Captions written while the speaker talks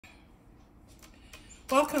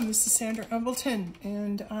Welcome, this is Sandra Embleton,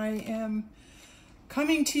 and I am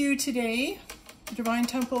coming to you today, Divine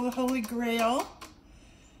Temple of the Holy Grail,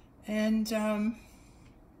 and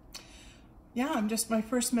yeah, my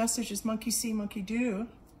first message is monkey see, monkey do.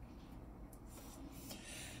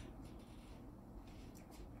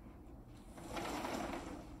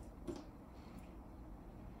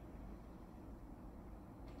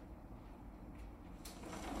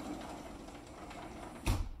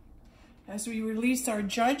 As we release our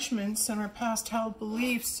judgments and our past held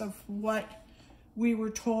beliefs of what we were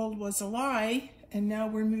told was a lie, and now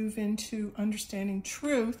we move into understanding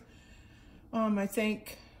truth. I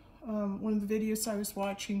think one of the videos I was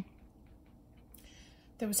watching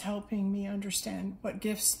that was helping me understand what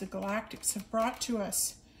gifts the galactics have brought to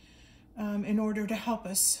us in order to help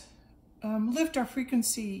us lift our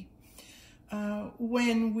frequency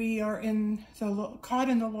when we are caught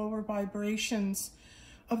in the lower vibrations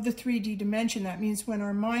of the 3D dimension. That means when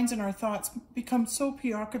our minds and our thoughts become so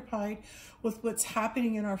preoccupied with what's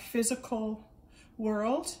happening in our physical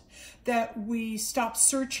world that we stop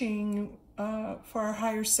searching for our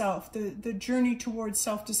higher self. The journey towards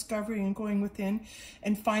self-discovery and going within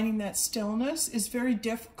and finding that stillness is very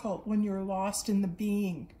difficult when you're lost in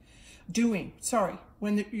the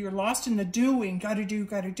when you're lost in the doing, gotta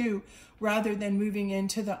do, rather than moving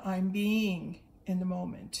into the I'm being in the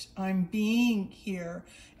moment. I'm being here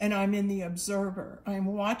and I'm in the observer. I'm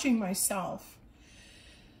watching myself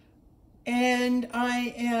and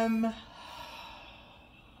I am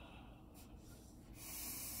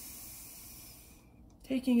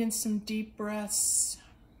taking in some deep breaths.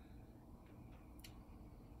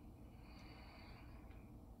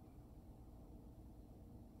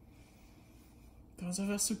 Those of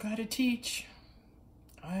us who gotta teach,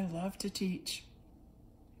 I love to teach.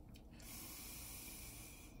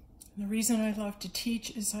 The reason I love to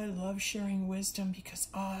teach is I love sharing wisdom because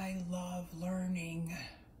I love learning.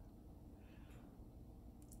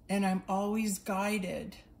 And I'm always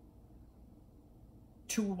guided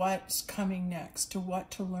to what's coming next, to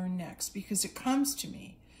what to learn next, because it comes to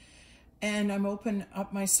me. And I'm open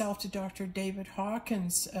up myself to Dr. David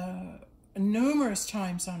Hawkins numerous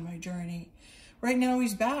times on my journey. Right now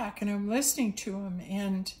he's back and I'm listening to him,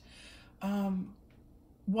 and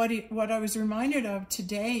what I was reminded of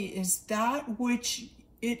today is that which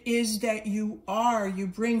it is that you are, you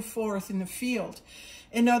bring forth in the field.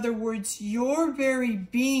 In other words, your very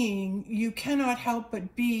being, you cannot help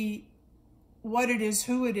but be what it is,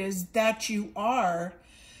 who it is that you are.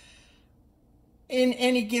 In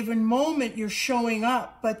any given moment, you're showing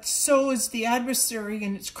up, but so is the adversary,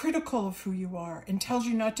 and it's critical of who you are and tells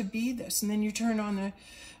you not to be this. And then you turn on the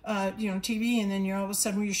TV, and then you're all of a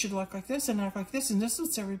sudden, well, you should look like this and act like this, and this is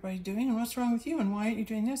what everybody's doing, and what's wrong with you, and why aren't you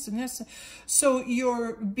doing this and this? So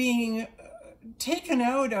you're being taken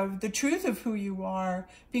out of the truth of who you are,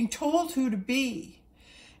 being told who to be,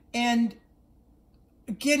 and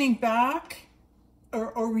getting back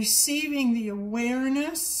or receiving the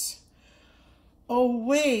awareness, oh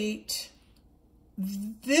wait,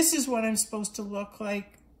 this is what I'm supposed to look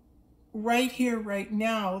like right here, right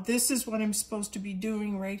now. This is what I'm supposed to be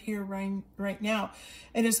doing right here, right now.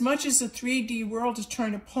 And as much as the 3D world is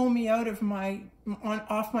trying to pull me out of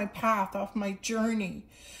off my path, off my journey,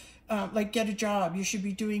 like get a job, you should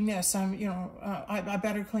be doing this. I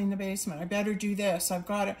better clean the basement. I better do this. I've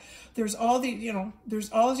got to. There's all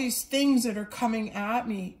these things that are coming at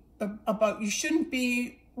me about you shouldn't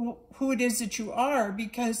be who it is that you are,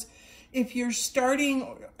 because if you're if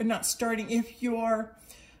you're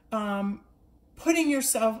putting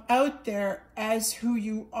yourself out there as who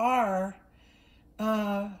you are,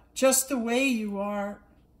 just the way you are,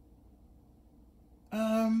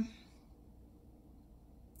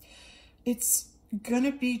 it's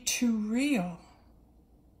gonna be too real.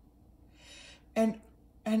 And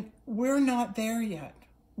we're not there yet.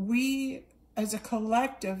 We, as a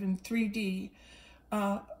collective in 3D,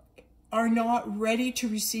 are not ready to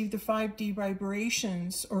receive the 5D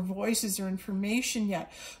vibrations or voices or information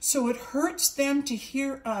yet. So it hurts them to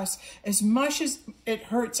hear us as much as it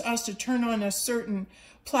hurts us to turn on a certain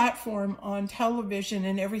platform on television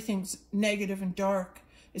and everything's negative and dark.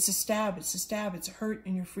 It's a stab, it's a hurt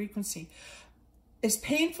in your frequency. As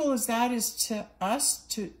painful as that is to us,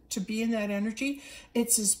 to be in that energy,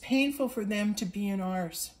 it's as painful for them to be in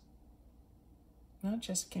ours. That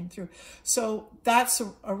just came through. So that's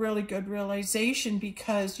a really good realization,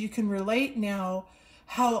 because you can relate now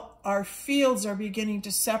how our fields are beginning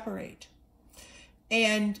to separate,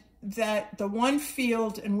 and that the one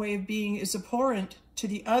field and way of being is abhorrent to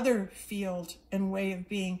the other field and way of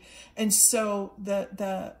being. And so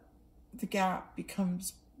the gap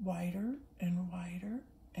becomes wider and wider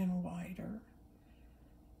and wider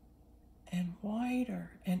and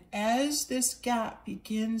wider. And as this gap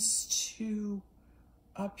begins to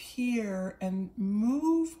appear and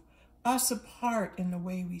move us apart in the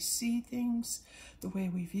way we see things, the way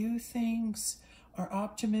we view things, our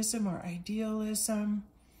optimism, our idealism,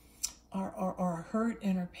 our hurt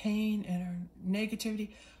and our pain and our negativity,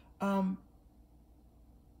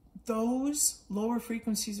 those lower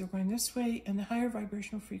frequencies are going this way and the higher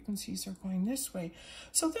vibrational frequencies are going this way.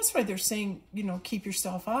 So that's why they're saying, you know, keep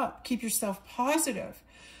yourself up, keep yourself positive.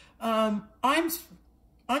 I'm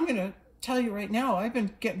going to tell you right now, I've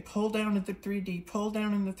been getting pulled down into 3D, pulled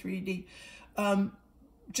down in the 3D,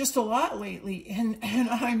 just a lot lately. And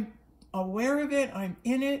I'm aware of it. I'm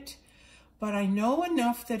in it, but I know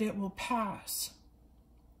enough that it will pass.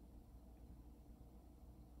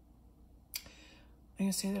 I'm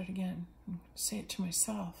going to say that again. I'm going to say it to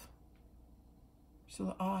myself so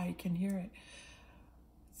that I can hear it.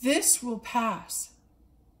 This will pass.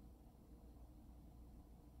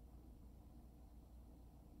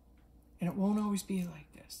 And it won't always be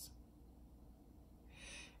like this.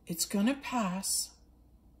 It's going to pass,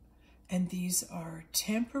 and these are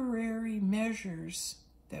temporary measures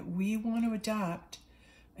that we want to adopt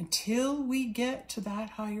until we get to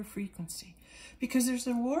that higher frequency. Because there's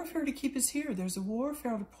a warfare to keep us here. There's a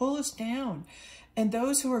warfare to pull us down. And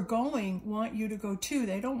those who are going want you to go too.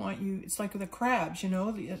 They don't want you. It's like the crabs, you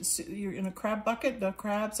know. You're in a crab bucket. The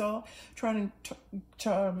crabs all trying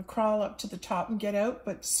to crawl up to the top and get out.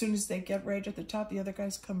 But as soon as they get right at the top, the other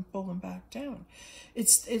guys come pull them back down.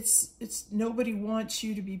 It's nobody wants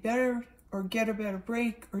you to be better or get a better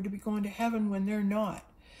break or to be going to heaven when they're not.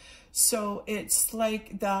 So it's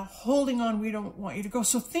like the holding on, we don't want you to go.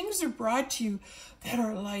 So things are brought to you that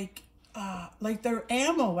are like they're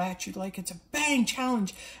ammo at you, like it's a bang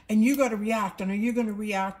challenge and you got to react. And are you going to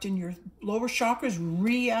react in your lower chakras,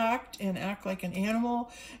 react and act like an animal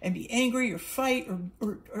and be angry or fight?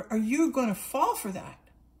 Or are you going to fall for that?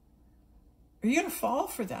 Are you going to fall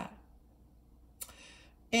for that?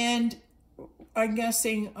 And I'm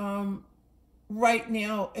guessing right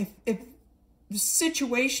now, if the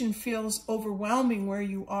situation feels overwhelming where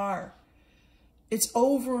you are, it's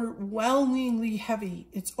overwhelmingly heavy.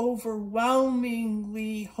 It's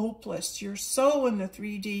overwhelmingly hopeless. You're so in the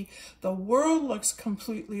 3D. The world looks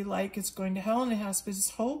completely like it's going to hell in a handbasket.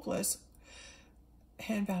 It's hopeless.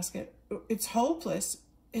 Handbasket. It's hopeless.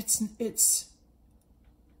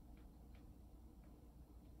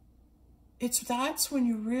 That's when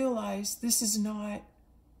you realize that's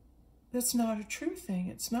not a true thing.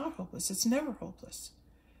 It's not hopeless. It's never hopeless.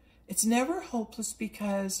 It's never hopeless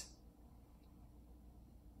because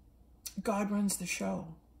God runs the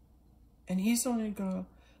show. And he's only going to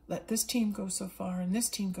let this team go so far and this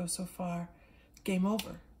team go so far. Game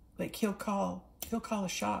over. Like he'll call the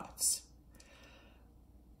shots.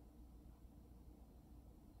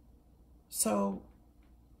 So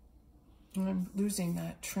I'm losing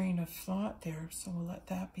that train of thought there, so we'll let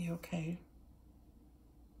that be okay.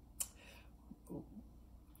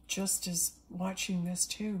 Just as watching this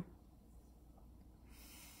too.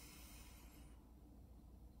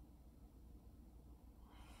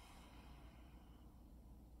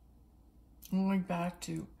 Going back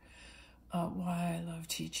to why I love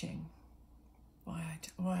teaching. Why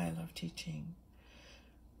I love teaching.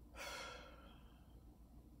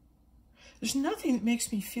 There's nothing that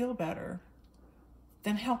makes me feel better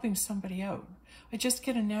than helping somebody out. I just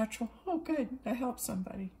get a natural, oh good, I helped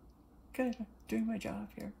somebody. Good, I'm doing my job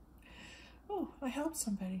here. Oh, I helped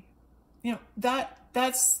somebody. You know,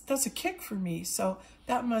 that's a kick for me. So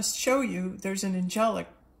that must show you there's an angelic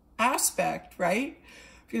aspect, right?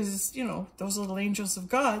 Because, you know, those little angels of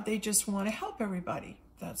God, they just want to help everybody.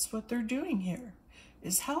 That's what they're doing here,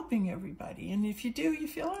 is helping everybody. And if you do, you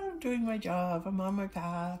feel, oh, I'm doing my job. I'm on my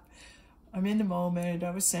path. I'm in the moment.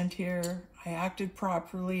 I was sent here. I acted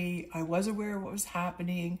properly. I was aware of what was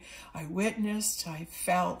happening. I witnessed. I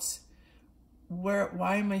felt.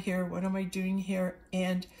 Why am I here? What am I doing here?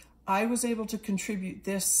 And I was able to contribute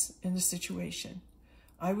this in the situation.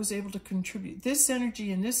 I was able to contribute this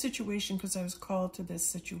energy in this situation because I was called to this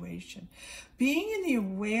situation. Being in the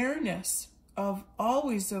awareness of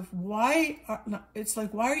always of why, it's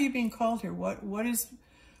like, why are you being called here? What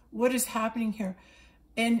is happening here?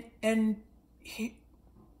 And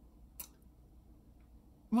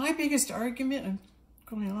my biggest argument, I'm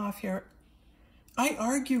going off here, I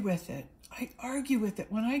argue with it.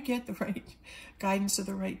 When I get the right guidance or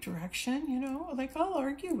the right direction, you know, like I'll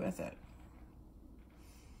argue with it.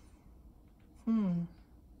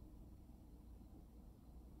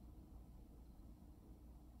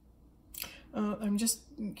 I'm just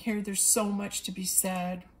here. There's so much to be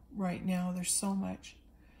said right now. There's so much.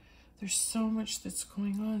 There's so much that's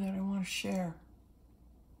going on that I want to share.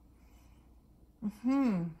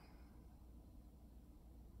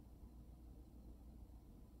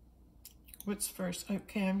 What's first?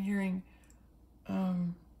 Okay, I'm hearing,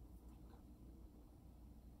 hold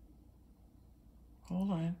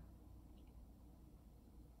on.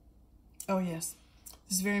 Oh, yes.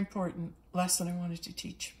 This is a very important lesson I wanted to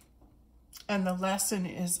teach. And the lesson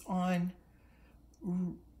is on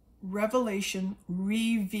revelation,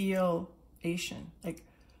 revelation, like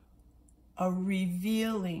a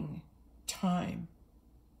revealing time.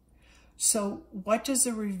 So what does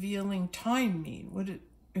a revealing time mean?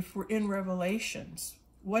 If we're in Revelations,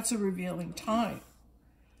 what's a revealing time?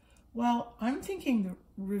 Well, I'm thinking the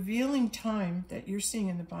revealing time that you're seeing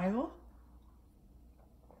in the Bible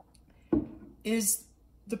is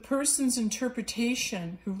the person's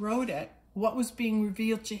interpretation who wrote it, what was being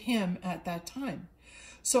revealed to him at that time.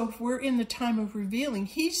 So if we're in the time of revealing,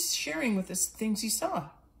 he's sharing with us things he saw.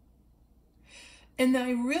 And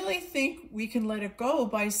I really think we can let it go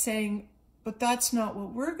by saying, but that's not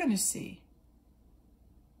what we're going to see.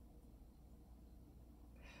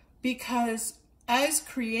 Because as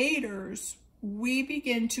creators, we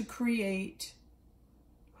begin to create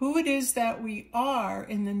who it is that we are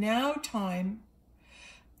in the now time,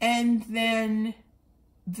 and then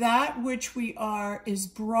that which we are is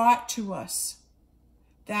brought to us.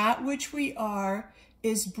 That which we are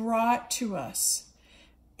is brought to us.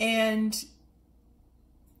 And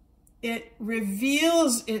it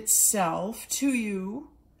reveals itself to you.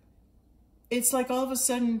 It's like all of a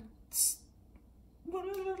sudden,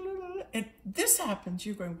 and this happens.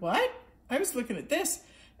 You're going, what? I was looking at this.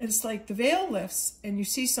 And it's like the veil lifts and you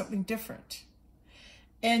see something different.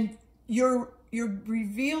 And you're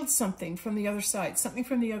revealed something from the other side. Something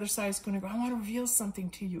from the other side is going to go, I want to reveal something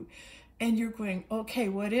to you. And you're going, okay,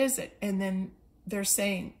 what is it? And then they're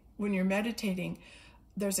saying, when you're meditating,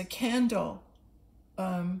 there's a candle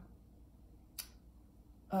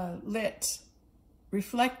lit,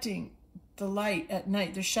 reflecting the light at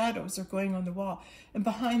night. The shadows are going on the wall. And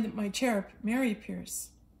behind my chair, Mary appears.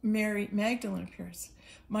 Mary Magdalene appears.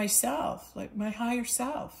 Myself, like my higher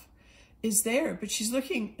self, is there. But she's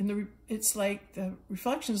looking, and it's like the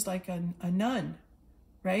reflection is like a nun,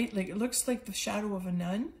 right? Like it looks like the shadow of a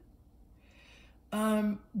nun,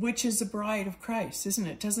 which is a bride of Christ, isn't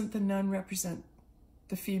it? Doesn't the nun represent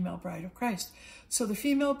the female bride of Christ? So the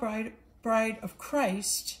female bride of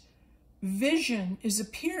Christ vision is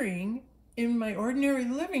appearing in my ordinary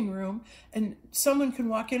living room, and someone can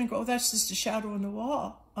walk in and go, oh, that's just a shadow on the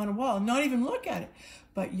wall, and not even look at it.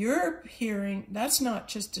 But you're hearing, that's not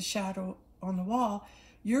just a shadow on the wall.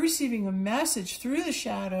 You're receiving a message through the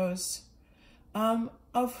shadows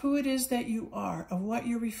of who it is that you are, of what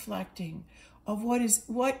you're reflecting, of what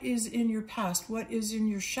is in your past, what is in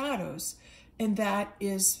your shadows. And that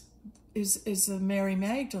is the Mary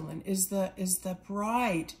Magdalene, is the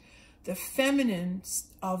bride, the feminine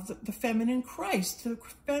of the feminine Christ, the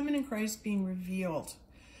feminine Christ being revealed,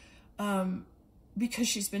 because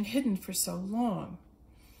she's been hidden for so long.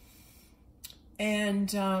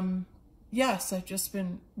 And yes, I've just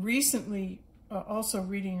been recently also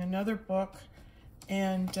reading another book,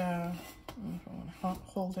 and I don't want to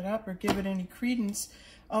hold it up or give it any credence.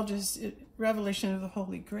 Revelation of the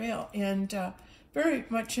Holy Grail, and very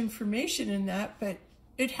much information in that, but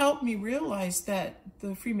it helped me realize that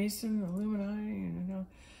the Freemason, the Illuminati,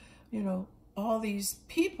 all these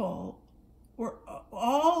people were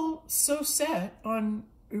all so set on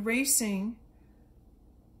erasing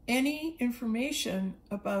any information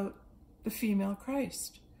about the female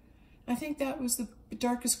Christ. I think that was the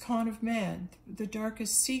darkest con of man. The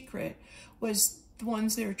darkest secret was the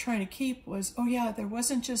ones they were trying to keep was, oh yeah, there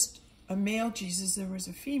wasn't just a male Jesus, there was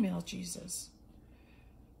a female Jesus.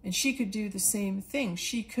 And she could do the same thing.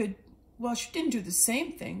 She didn't do the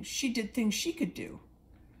same thing. She did things she could do,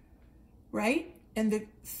 right? And the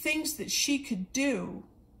things that she could do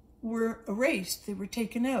were erased. They were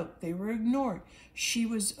taken out. They were ignored. She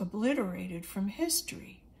was obliterated from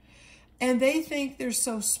history. And they think they're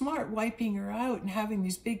so smart, wiping her out and having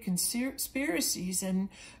these big conspiracies, and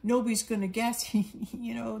nobody's going to guess,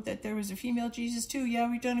 that there was a female Jesus too. Yeah,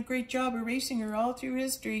 we've done a great job erasing her all through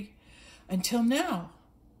history until now.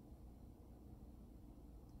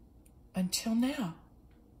 Until now.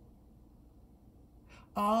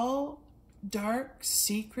 All dark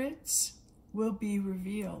secrets will be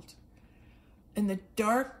revealed. And the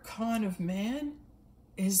dark con of man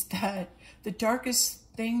is that the darkest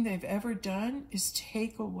thing they've ever done is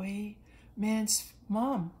take away man's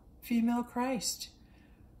mom, female Christ.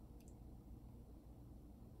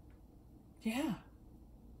 Yeah.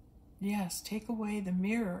 Yes, take away the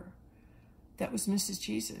mirror that was Mrs.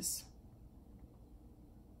 Jesus.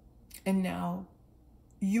 And now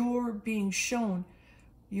you're being shown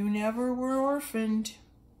you never were orphaned.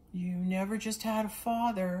 You never just had a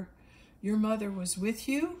father. Your mother was with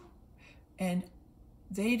you, and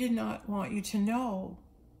they did not want you to know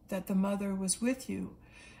that the mother was with you.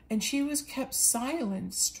 And she was kept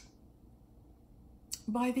silenced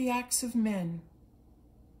by the acts of men,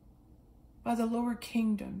 by the lower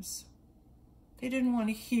kingdoms. They didn't want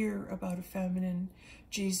to hear about a feminine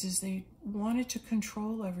Jesus. They wanted to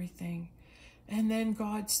control everything. And then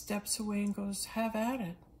God steps away and goes, have at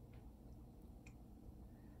it.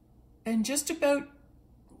 And just about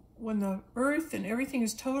when the earth and everything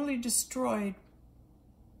is totally destroyed,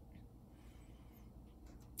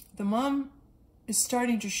 the mom is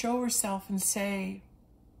starting to show herself and say,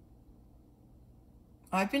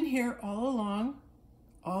 I've been here all along,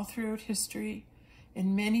 all throughout history,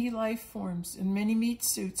 in many life forms, in many meat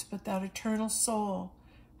suits, but that eternal soul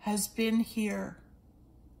has been here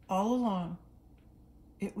all along.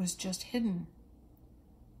 It was just hidden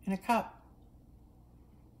in a cup,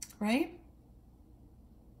 right?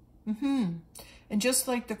 And just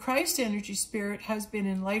like the Christ energy spirit has been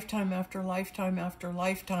in lifetime after lifetime after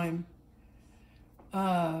lifetime,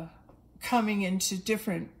 coming into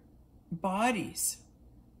different bodies,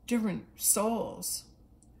 different souls,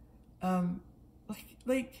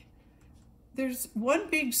 like there's one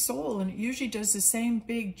big soul and it usually does the same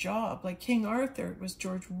big job. Like King Arthur, it was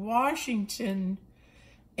George Washington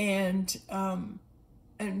and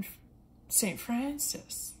St.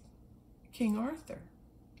 Francis, King Arthur.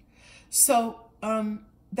 So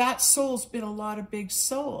that soul's been a lot of big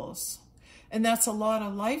souls, and that's a lot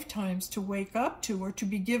of lifetimes to wake up to, or to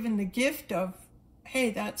be given the gift of, hey,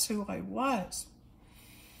 that's who I was.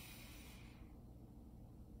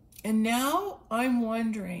 And now I'm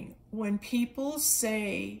wondering, when people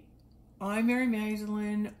say, I'm Mary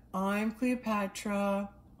Magdalene, I'm Cleopatra,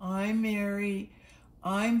 I'm Mary,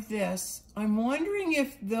 I'm this, I'm wondering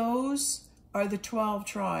if those are the 12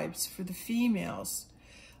 tribes for the females.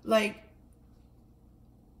 Like,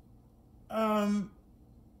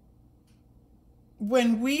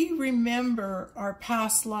 when we remember our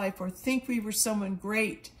past life or think we were someone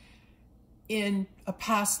great in a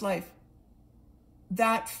past life,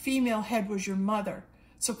 that female head was your mother.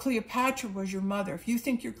 So Cleopatra was your mother. If you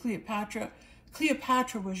think you're Cleopatra,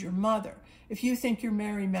 Cleopatra was your mother. If you think you're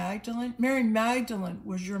Mary Magdalene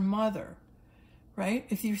was your mother, right?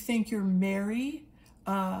 If you think you're Mary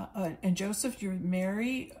and Joseph, you're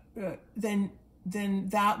Mary, then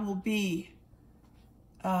that will be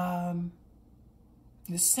the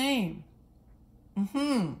same.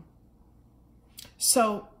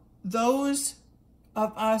 So those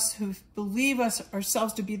of us who believe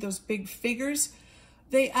ourselves to be those big figures,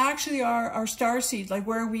 they actually are our starseed, like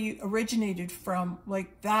where we originated from.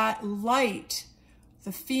 Like that light,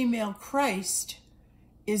 the female Christ,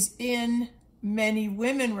 is in many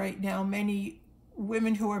women right now, many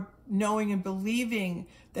women who are knowing and believing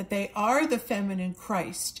that they are the feminine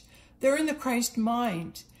Christ. They're in the Christ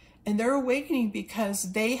mind, and they're awakening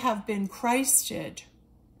because they have been Christed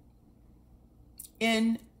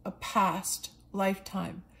in a past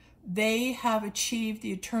lifetime. They have achieved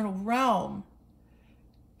the eternal realm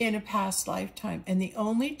in a past lifetime. And the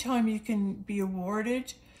only time you can be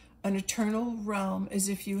awarded an eternal realm is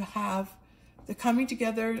if you have the coming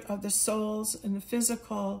together of the souls and the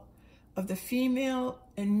physical of the female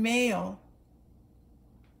and male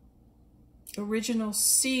original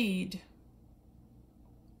seed.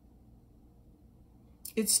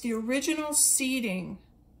 It's the original seeding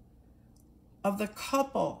of the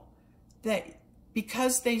couple that,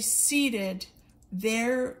 because they seeded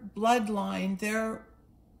their bloodline, their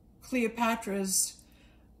Cleopatras,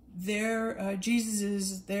 their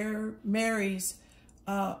Jesuses, their Marys,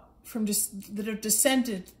 that have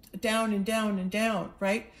descended down and down and down,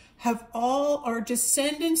 right? Are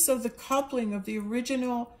descendants of the coupling of the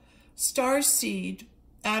original star seed,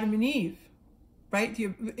 Adam and Eve, right?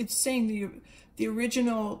 It's saying the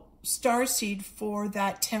original star seed for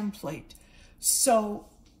that template. So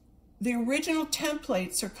the original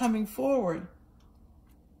templates are coming forward.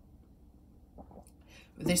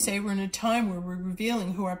 They say we're in a time where we're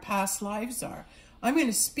revealing who our past lives are. I'm going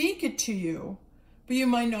to speak it to you, but you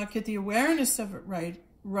might not get the awareness of it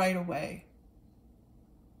right away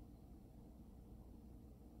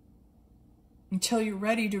until you're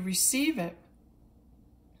ready to receive it.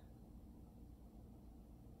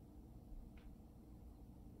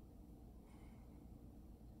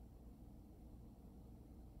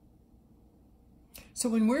 So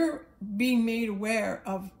when we're being made aware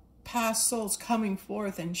of past souls coming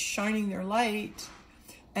forth and shining their light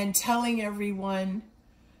and telling everyone,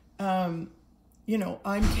 you know,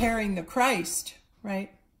 I'm carrying the Christ,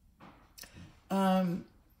 right?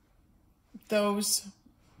 Those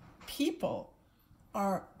people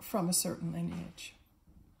are from a certain lineage.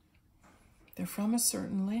 They're from a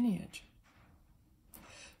certain lineage.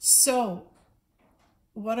 So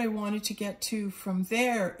what I wanted to get to from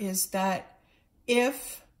there is that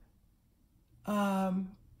if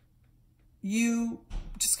you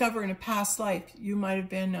discover in a past life you might have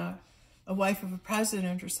been a wife of a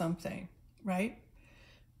president or something, right?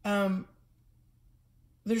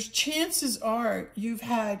 There's chances are you've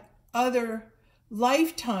had other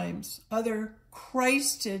lifetimes, other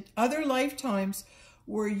lifetimes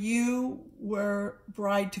where you were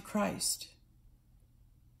bride to Christ.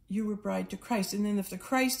 You were bride to Christ. And then if the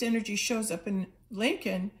Christ energy shows up in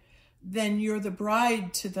Lincoln, then you're the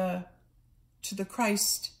bride to the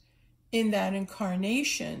Christ in that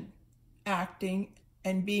incarnation, acting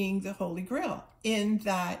and being the Holy Grail in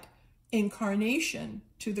that incarnation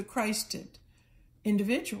to the Christed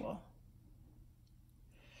individual.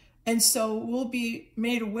 And so we'll be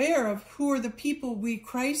made aware of who are the people we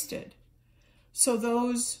Christed. So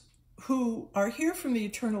those who are here from the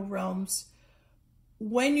eternal realms,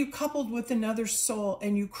 when you coupled with another soul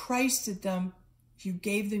and you Christed them, you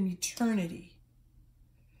gave them eternity.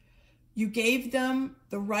 You gave them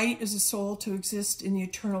the right as a soul to exist in the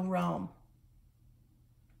eternal realm.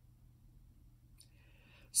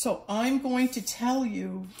 So I'm going to tell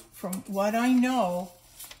you from what I know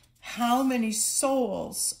how many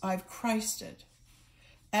souls I've Christed.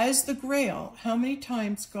 As the Grail, how many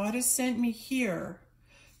times God has sent me here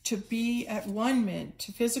to be at one-ment,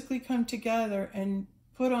 to physically come together and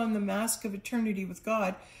put on the mask of eternity with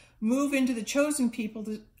God, move into the chosen people,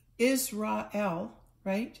 the Israel,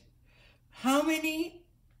 right? How many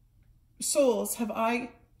souls have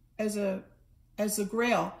I, as a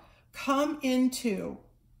Grail, come into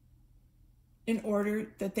in order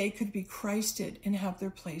that they could be Christed and have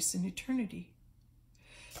their place in eternity?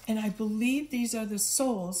 And I believe these are the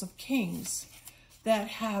souls of kings that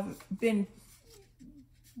have been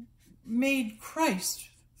made Christ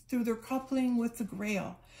through their coupling with the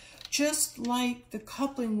Grail. Just like the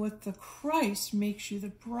coupling with the Christ makes you the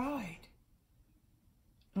bride.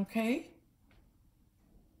 Okay?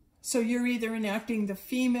 So you're either enacting the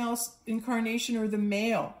female incarnation or the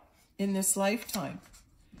male in this lifetime.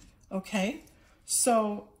 Okay?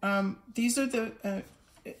 So these are the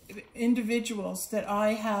individuals that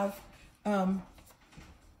I have,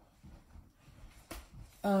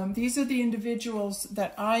 these are the individuals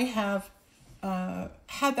that I have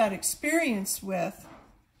had that experience with.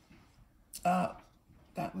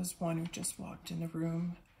 That was one who just walked in the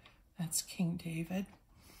room. That's King David.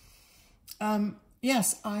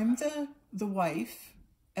 Yes, I'm the wife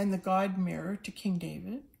and the God mirror to King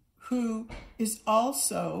David, who is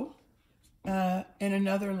also, in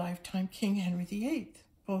another lifetime, King Henry VIII.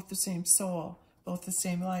 Both the same soul, both the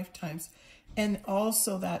same lifetimes. And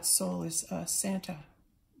also that soul is Santa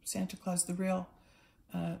Claus, the real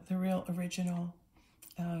original,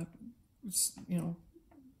 you know,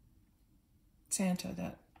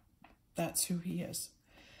 Santa, that's who he is.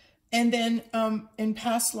 And then in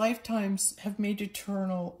past lifetimes have made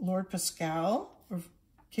eternal Lord Pascal or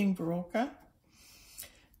King Baroka.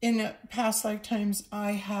 In past lifetimes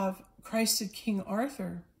I have Christed King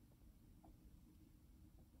Arthur.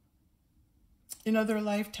 In other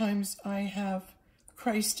lifetimes I have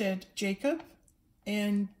Christed Jacob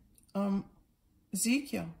and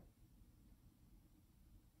Ezekiel,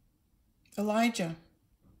 Elijah.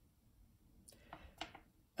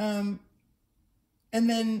 And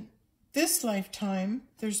then this lifetime,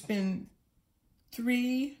 there's been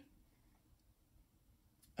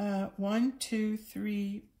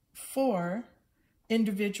 4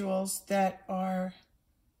 individuals that are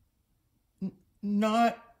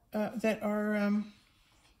not, that are, I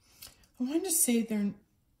want to say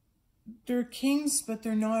they're kings, but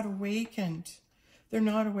they're not awakened. They're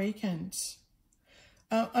not awakened.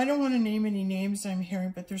 I don't want to name any names I'm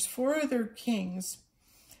hearing, but there's 4 other kings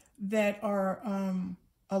that are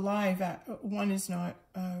alive. One is not,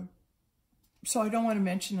 so I don't want to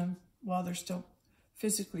mention them while they're still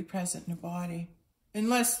physically present in a body,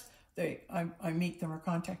 unless I meet them or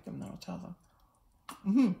contact them, then I'll tell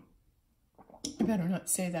them. I better not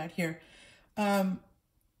say that here.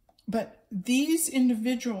 But these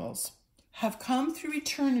individuals have come through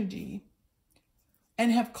eternity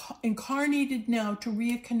and have incarnated now to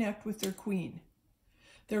reconnect with their queen.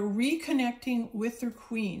 They're reconnecting with their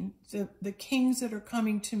queen, the kings that are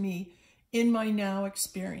coming to me in my now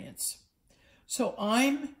experience. So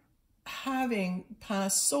I'm having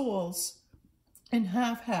past souls, and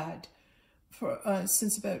have had for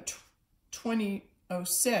since about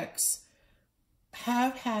 2006,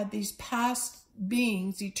 have had these past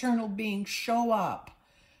beings, eternal beings, show up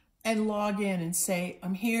and log in and say,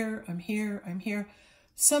 I'm here, I'm here, I'm here.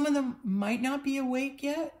 Some of them might not be awake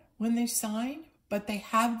yet when they sign, but they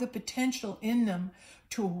have the potential in them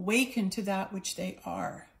to awaken to that which they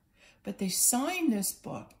are. But they sign this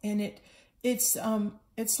book, and it's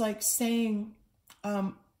like saying,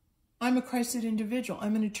 I'm a Christed individual.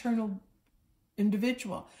 I'm an eternal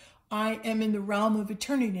individual. I am in the realm of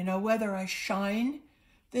eternity. Now, whether I shine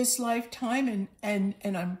this lifetime and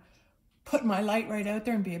I'm put my light right out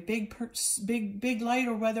there and be a big light,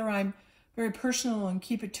 or whether I'm very personal and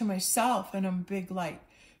keep it to myself and I'm a big light.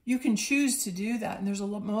 You can choose to do that. And there's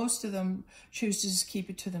most of them choose to just keep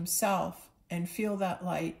it to themselves and feel that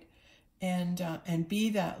light and be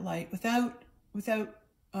that light without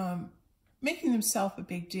making themselves a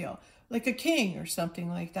big deal, like a king or something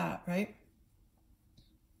like that, right?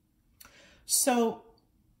 So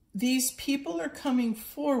these people are coming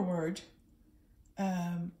forward.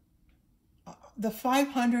 The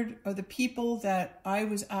 500 are the people that I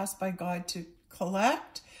was asked by God to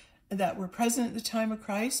collect, that were present at the time of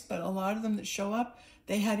Christ, but a lot of them that show up,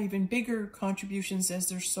 they had even bigger contributions as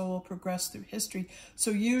their soul progressed through history. So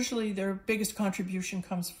usually their biggest contribution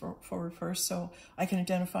comes forward first, so I can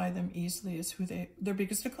identify them easily as who their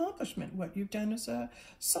biggest accomplishment, what you've done as a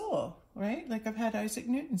soul, right? Like I've had Isaac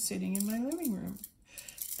Newton sitting in my living room,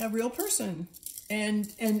 a real person, and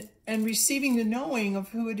receiving the knowing of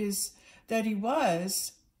who it is that he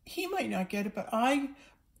was. He might not get it, but I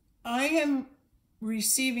am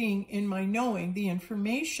receiving in my knowing the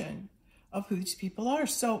information of who these people are.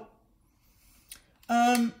 So what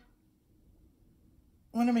am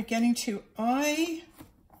I getting to? I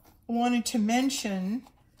wanted to mention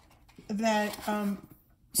that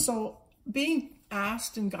so being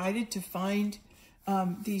asked and guided to find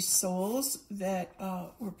these souls that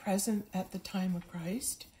were present at the time of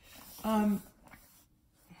Christ,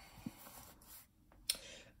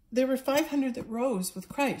 there were 500 that rose with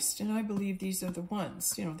Christ, and I believe these are the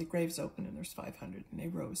ones. You know, the grave's open and there's 500, and they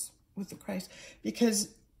rose with the Christ, because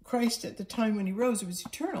Christ at the time when he rose was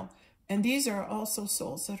eternal, and these are also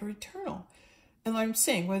souls that are eternal. And I'm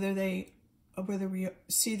saying whether we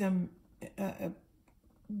see them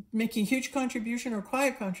making huge contribution or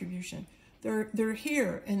quiet contribution, they're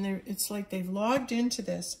here, and it's like they've logged into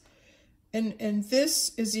this, and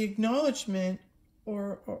this is the acknowledgement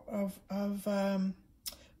of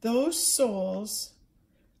those souls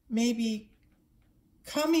maybe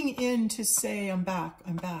coming in to say, I'm back,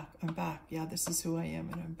 I'm back, I'm back. Yeah, this is who I am,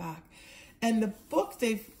 and I'm back. And the book,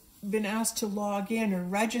 they've been asked to log in or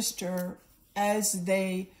register as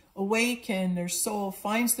they awaken, their soul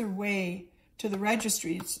finds their way to the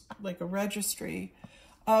registry. It's like a registry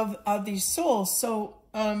of these souls. So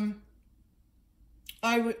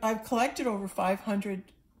I've collected over 500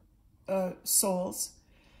 souls,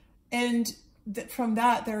 and from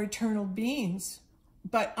that, they're eternal beings,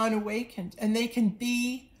 but unawakened, and they can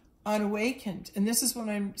be unawakened. And this is what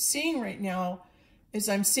I'm seeing right now, is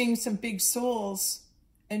I'm seeing some big souls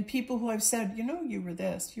and people who I've said, you know, you were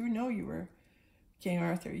this, you know, you were King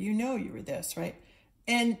Arthur, you know, you were this, right?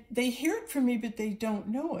 And they hear it from me, but they don't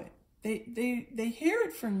know it. They hear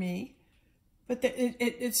it from me, but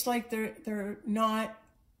it's like they're not,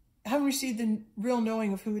 haven't received the real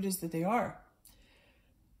knowing of who it is that they are.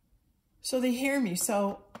 So they hear me.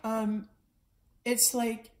 So it's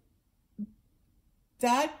like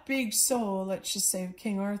that big soul, let's just say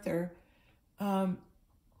King Arthur,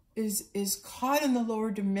 is caught in the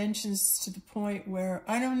lower dimensions to the point where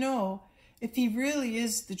I don't know if he really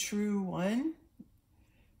is the true one.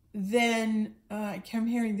 Then I'm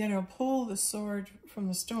hearing, then I'll pull the sword from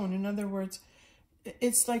the stone. In other words,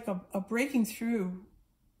 it's like a breaking through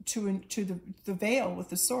to the veil with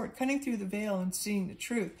the sword, cutting through the veil and seeing the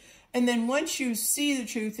truth. And then once you see the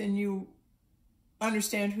truth and you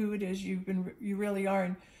understand who it is you really are,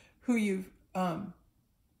 and who you've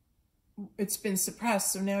it's been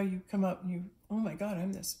suppressed, so now you come up and you, oh my God,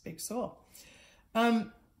 I'm this big soul.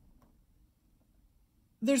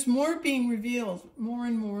 There's more being revealed, more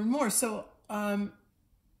and more and more. So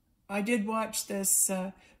I did watch this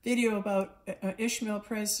video about Ishmael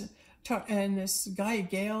Perez and this guy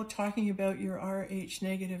Gail talking about your RH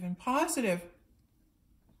negative and positive.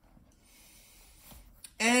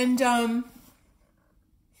 And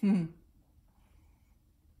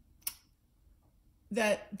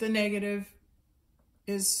that the negative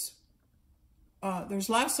is, there's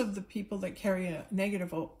less of the people that carry a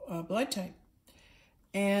negative blood type,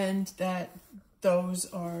 and that those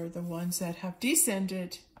are the ones that have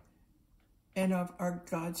descended and are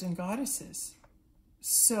gods and goddesses.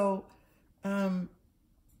 So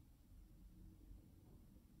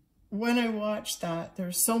when I watched that,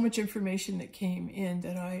 there's so much information that came in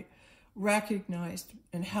that I recognized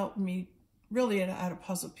and helped me really add a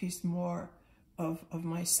puzzle piece more of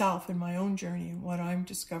myself and my own journey and what I'm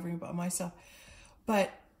discovering about myself.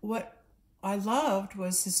 But what I loved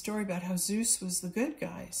was his story about how Zeus was the good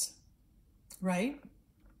guys, right?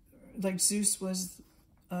 Like Zeus was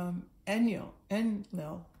Enlil, and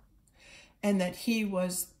that he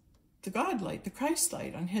was the God light, the Christ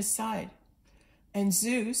light on his side. And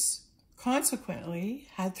Zeus, consequently,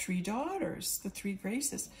 had 3 daughters, the 3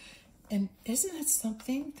 graces. And isn't it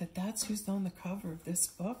something that that's who's on the cover of this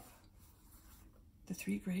book? The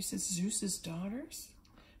 3 graces, Zeus's daughters?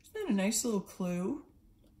 Isn't that a nice little clue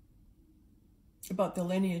about the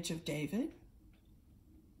lineage of David?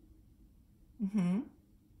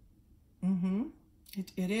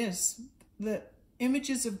 It is. The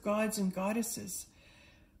images of gods and goddesses.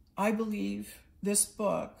 I believe this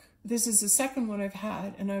book, this is the second one I've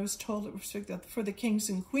had, and I was told it was for the kings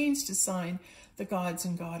and queens to sign the gods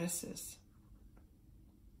and goddesses.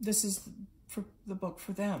 This is for the book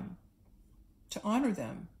for them, to honor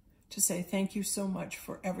them, to say thank you so much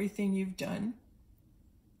for everything you've done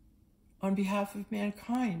on behalf of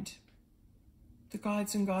mankind. The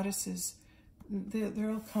gods and goddesses,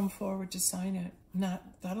 they'll come forward to sign it. And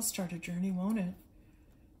that'll start a journey, won't it?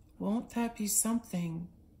 Won't that be something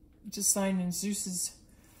to sign in Zeus's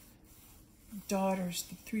daughters,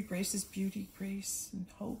 the 3 graces, beauty, grace, and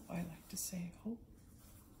hope, I like to say, hope.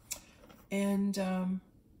 And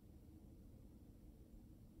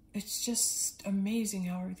it's just amazing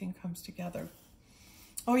how everything comes together.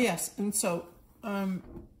 Oh yes, and so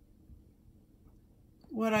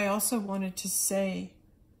what I also wanted to say,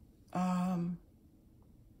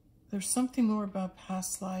 there's something more about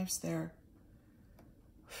past lives there.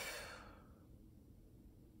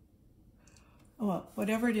 Oh, well,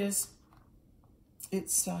 whatever it is,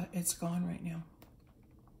 it's gone right now.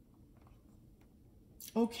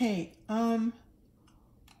 Okay, I'm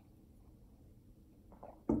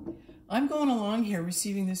going along here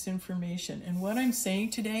receiving this information, and what I'm saying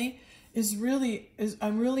today is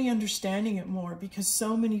I'm really understanding it more, because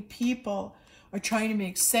so many people are trying to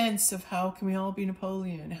make sense of how can we all be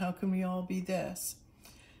Napoleon, how can we all be this,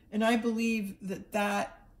 and I believe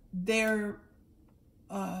that their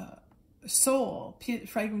soul,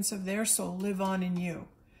 fragments of their soul, live on in you.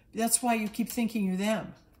 That's why you keep thinking you're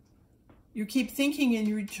them. You keep thinking, and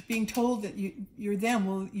you're being told that you're them.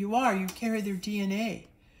 Well, you are. You carry their DNA.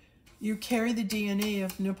 You carry the DNA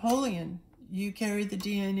of Napoleon. You carry the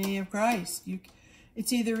DNA of Christ.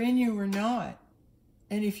 It's either in you or not.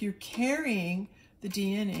 And if you're carrying the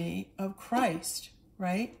DNA of Christ,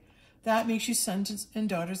 right, that makes you sons and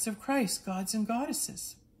daughters of Christ, gods and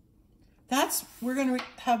goddesses. We're going to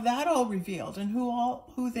have that all revealed, and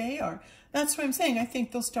who they are. That's what I'm saying. I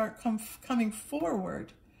think they'll start coming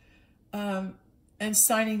forward and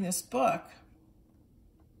signing this book,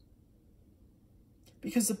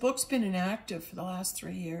 because the book's been inactive for the last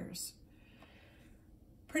 3 years,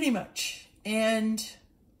 pretty much. And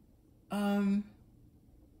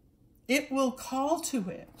it will call to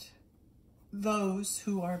it those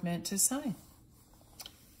who are meant to sign.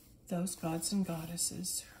 Those gods and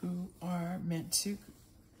goddesses who are meant to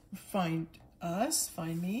find us,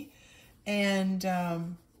 find me, and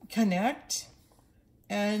connect,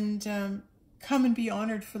 and come and be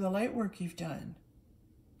honored for the light work you've done.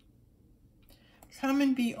 Come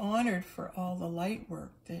and be honored for all the light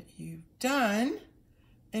work that you've done,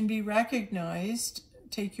 and be recognized.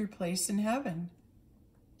 Take your place in heaven.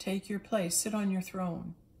 Take your place. Sit on your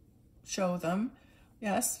throne. Show them,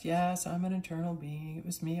 yes, I'm an eternal being. It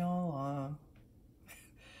was me all along.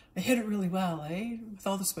 I hid it really well, eh? With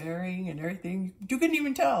all the swearing and everything. You couldn't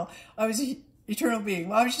even tell I was an eternal being.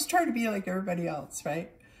 Well, I was just trying to be like everybody else,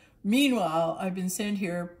 right? Meanwhile, I've been sent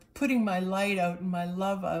here putting my light out and my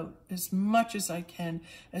love out as much as I can,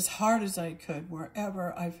 as hard as I could,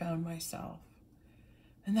 wherever I found myself.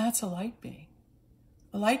 And that's a light being.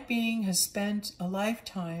 A light being has spent a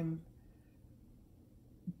lifetime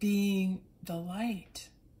being the light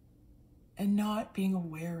and not being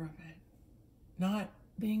aware of it, not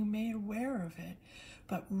being made aware of it,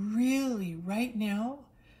 but really right now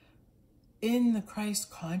in the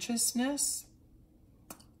Christ consciousness,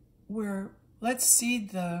 where let's see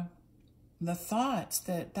the thoughts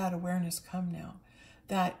that awareness come now,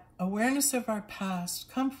 that awareness of our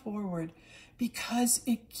past come forward, because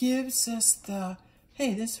it gives us the,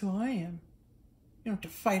 hey, this is who I am. You don't have to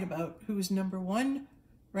fight about who's number one,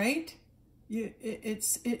 right?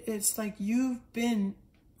 It's like you've been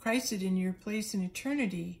Christed in your place in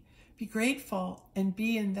eternity. Be grateful and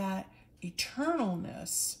be in that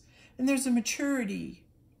eternalness. And there's a maturity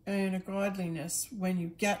and a godliness when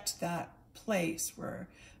you get to that place where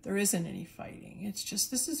there isn't any fighting. It's just,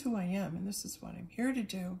 this is who I am and this is what I'm here to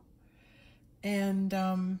do. And,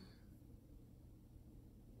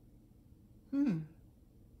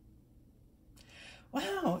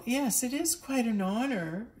 wow, yes, it is quite an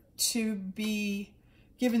honor to be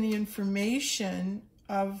given the information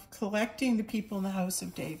of collecting the people in the house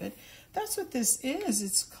of David. That's what this is.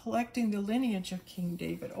 It's collecting the lineage of King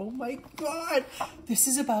David. Oh my God. This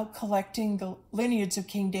is about collecting the lineage of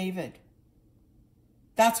King David.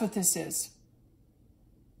 That's what this is.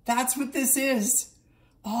 That's what this is.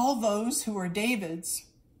 All those who are David's,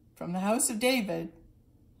 from the house of David,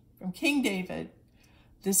 from King David,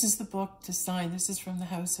 this is the book to sign. This is from the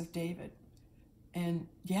house of David. And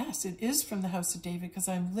yes, it is from the house of David because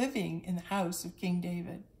I'm living in the house of King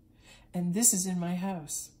David. And this is in my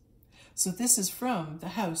house. So this is from the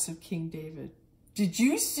house of King David. Did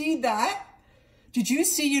you see that? Did you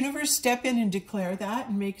see universe step in and declare that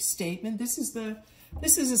and make a statement? This is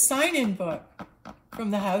a sign-in book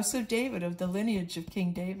from the house of David, of the lineage of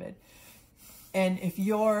King David. And if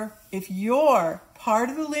you're part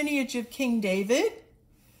of the lineage of King David,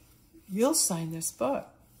 you'll sign this book.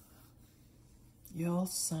 You'll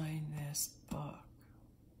sign this book.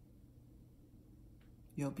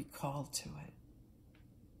 You'll be called to it.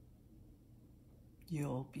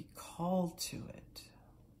 You'll be called to it.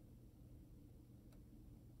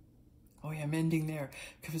 Oh yeah, I'm ending there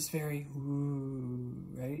because it's very ooh,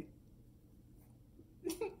 right?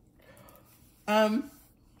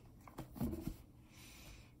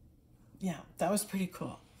 Yeah, that was pretty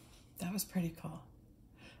cool. That was pretty cool.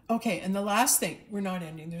 Okay, and the last thing, we're not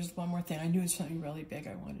ending. There's one more thing. I knew it was something really big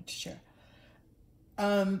I wanted to share.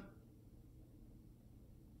 Because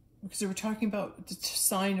we were talking about the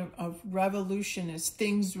sign of revolution as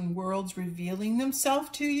things and worlds revealing themselves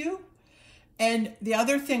to you. And the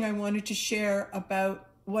other thing I wanted to share about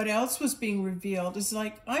what else was being revealed is,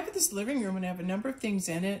 like, I have this living room and I have a number of things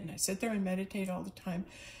in it, and I sit there and meditate all the time.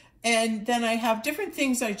 And then I have different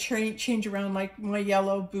things I change around, like my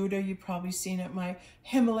yellow Buddha, you've probably seen it, my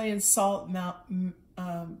Himalayan salt lamp.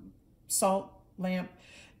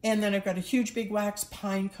 And then I've got a huge big wax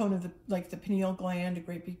pine cone of the pineal gland, a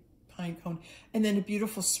great big pine cone, and then a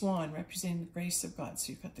beautiful swan representing the grace of God.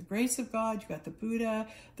 So you've got the grace of God, you've got the Buddha,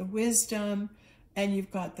 the wisdom, and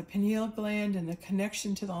you've got the pineal gland and the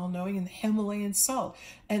connection to the all-knowing and the Himalayan salt.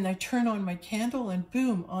 And I turn on my candle and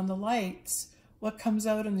boom, on the lights, what comes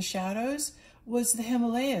out in the shadows was the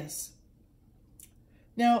Himalayas.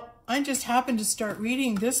 Now, I just happened to start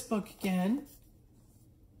reading this book again,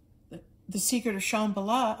 The Secret of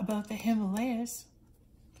Shambhala, about the Himalayas.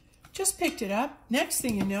 Just picked it up. Next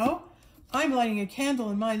thing you know, I'm lighting a candle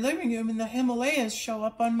in my living room and the Himalayas show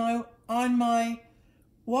up on my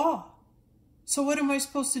wall. So what am I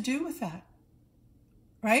supposed to do with that?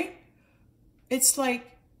 Right? It's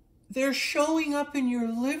like they're showing up in your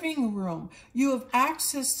living room. You have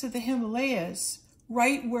access to the Himalayas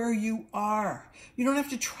right where you are. You don't have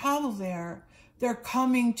to travel there. They're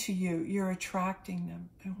coming to you. You're attracting them.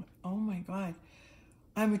 I went, oh my God.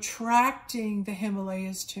 I'm attracting the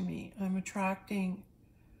Himalayas to me. I'm attracting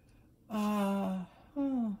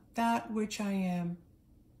that which I am.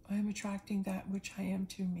 I'm attracting that which I am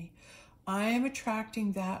to me. I am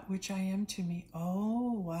attracting that which I am to me.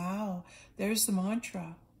 Oh, wow. There's the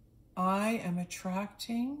mantra. I am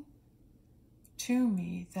attracting to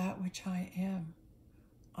me that which I am.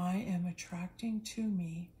 I am attracting to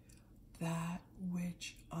me that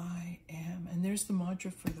which I am. And there's the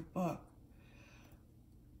mantra for the book.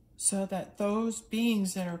 So that those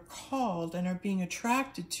beings that are called and are being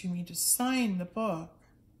attracted to me to sign the book,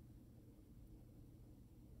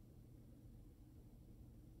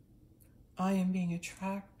 I am being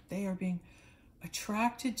they are being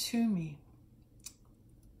attracted to me.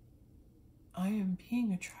 I am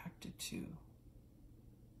being attracted to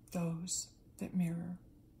those that mirror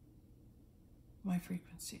my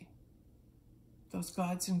frequency. Those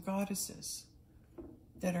gods and goddesses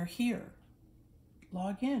that are here.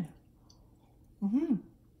 Log in.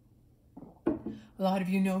 A lot of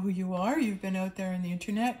you know who you are. You've been out there on the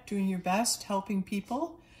internet doing your best, helping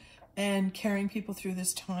people and carrying people through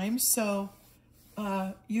this time. So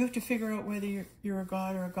you have to figure out whether you're a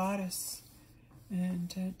god or a goddess.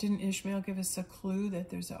 And didn't Ishmael give us a clue that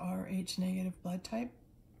there's a Rh negative blood type?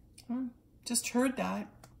 Just heard that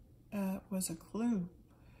was a clue.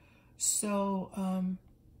 So I'm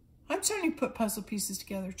starting to put puzzle pieces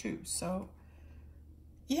together too. So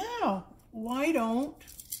yeah, why don't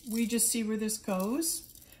we just see where this goes?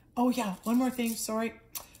 Oh yeah, one more thing, sorry,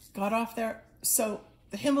 got off there. So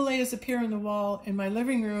the Himalayas appear on the wall in my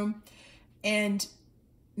living room, and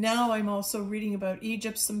now I'm also reading about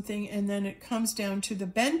Egypt, something, and then it comes down to the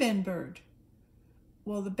Ben bird.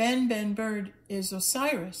 Well, the Ben bird is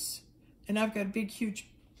Osiris, and I've got a big, huge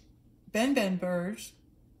Ben bird,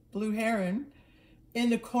 blue heron, in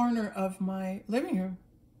the corner of my living room,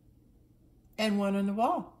 and one on the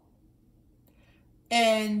wall.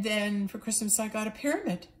 And then for Christmas, I got a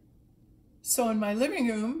pyramid. So in my living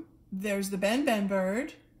room, there's the Ben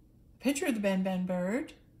bird, a picture of the Ben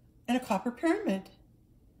bird, and a copper pyramid.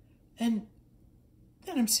 And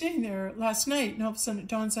then I'm sitting there last night, and all of a sudden it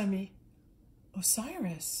dawns on me,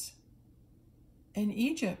 Osiris and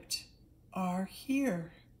Egypt are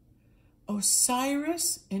here.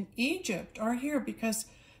 Osiris and Egypt are here because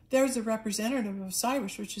there's a representative of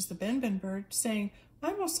Osiris, which is the Ben bird, saying,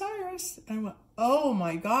 I'm Osiris. And I went, oh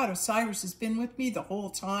my God, Osiris has been with me the whole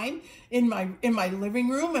time in my living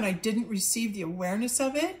room, and I didn't receive the awareness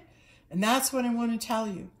of it. And that's what I want to tell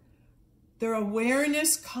you. Their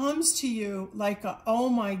awareness comes to you like, oh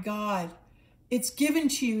my God, it's given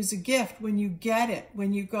to you as a gift when you get it,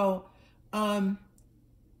 when you go, oh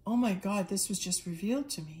my God, this was just revealed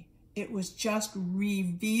to me. It was just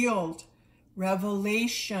revealed.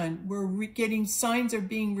 Revelation. We're getting, signs are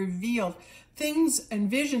being revealed. Things and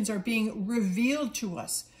visions are being revealed to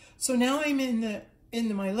us. So now I'm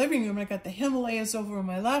in my living room. I got the Himalayas over on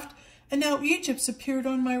my left, and now Egypt's appeared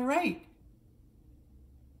on my right.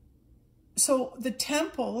 So the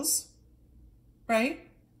temples, right?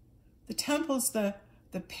 The temples, the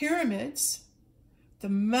pyramids, the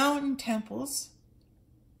mountain temples,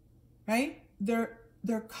 right? They're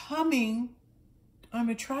coming. I'm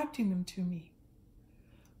attracting them to me.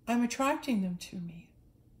 I'm attracting them to me.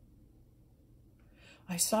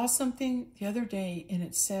 I saw something the other day, and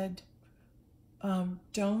it said,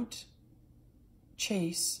 don't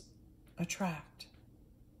chase, attract.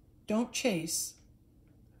 Don't chase,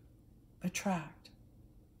 attract.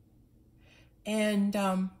 And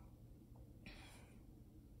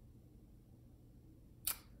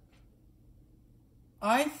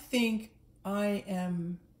I think I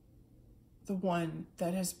am the one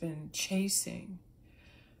that has been chasing,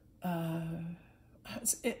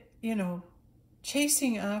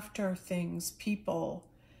 chasing after things, people.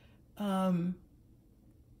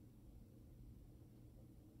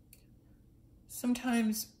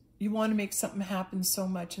 Sometimes you want to make something happen so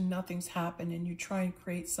much and nothing's happened, and you try and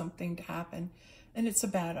create something to happen, and it's a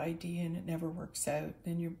bad idea and it never works out.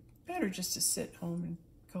 Then you're better just to sit home and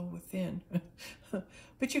go within.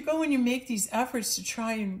 But you go and you make these efforts to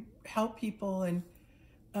try and help people and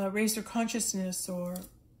raise their consciousness, or,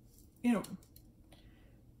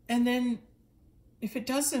 and then if it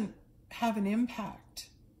doesn't have an impact,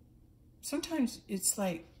 sometimes it's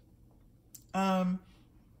like, pardon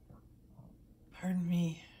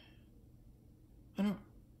me, I don't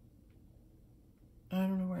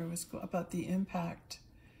know where I was going about the impact.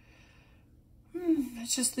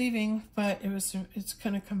 It's just leaving, but it's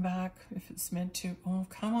going to come back if it's meant to. Oh,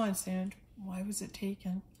 come on, Sand. Why was it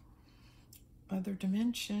taken? Other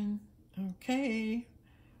dimension. Okay.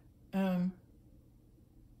 Well.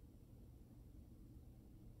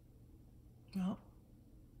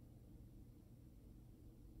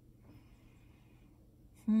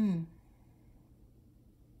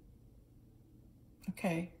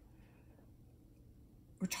 Okay.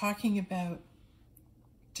 We're talking about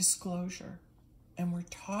disclosure, and we're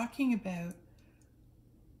talking about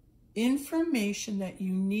information that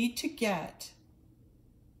you need to get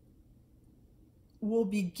will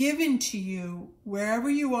be given to you wherever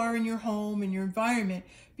you are in your home, in your environment,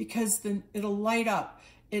 because then it'll light up.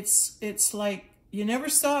 It's like you never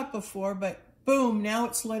saw it before, but boom, now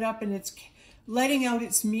it's lit up and it's letting out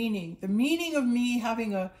its meaning. The meaning of me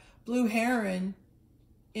having a blue heron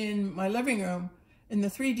in my living room. In the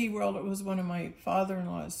 3D world, it was one of my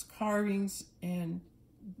father-in-law's carvings, and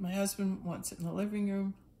my husband wants it in the living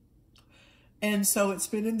room. And so it's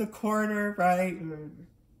been in the corner, right?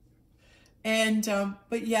 And,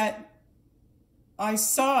 but yet I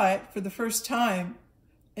saw it for the first time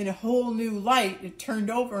in a whole new light. It turned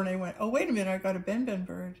over and I went, oh, wait a minute, I got a Ben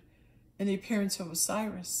bird and the appearance of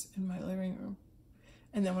Osiris in my living room.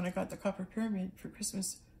 And then when I got the copper pyramid for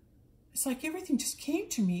Christmas, it's like everything just came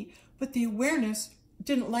to me, but the awareness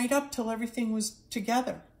didn't light up till everything was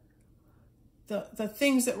together. The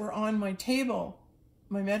things that were on my table,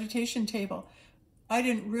 my meditation table, I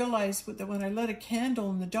didn't realize that when I lit a candle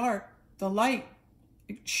in the dark, the light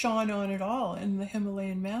shone on it all in the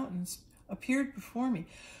Himalayan mountains appeared before me.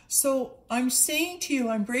 So I'm saying to you,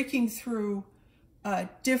 I'm breaking through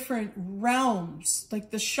different realms,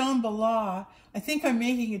 like the Shambhala. I think I'm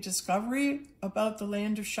making a discovery about the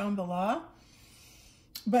land of Shambhala,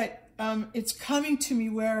 but it's coming to me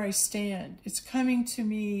where I stand. It's coming to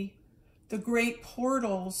me, the great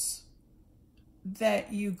portals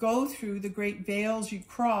that you go through, the great veils you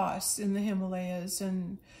cross in the Himalayas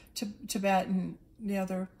and Tibet and the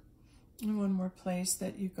other, one more place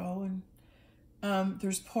that you go, and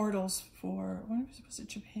there's portals for, was it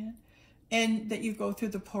Japan? And that you go through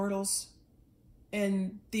the portals,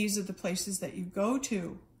 and these are the places that you go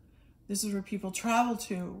to. This is where people travel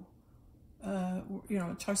to. You know,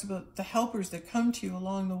 it talks about the helpers that come to you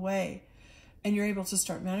along the way, and you're able to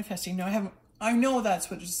start manifesting. Now, I know that's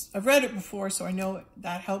what it is. I've read it before, so I know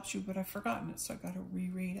that helps you, but I've forgotten it, so I've got to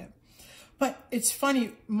reread it. But it's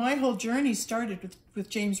funny, my whole journey started with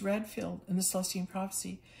James Redfield and the Celestine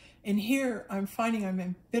Prophecy. And here I'm finding I'm in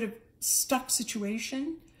a bit of stuck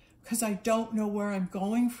situation because I don't know where I'm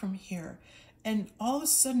going from here. And all of a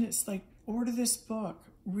sudden it's like, order this book,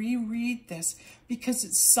 reread this, because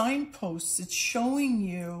it's signposts. It's showing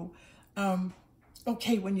you,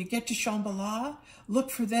 okay, when you get to Shambhala, look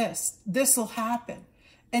for this. This will happen.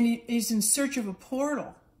 And he's in search of a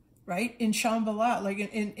portal, right? In Shambhala, like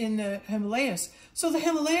in the Himalayas. So the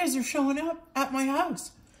Himalayas are showing up at my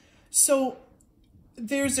house. So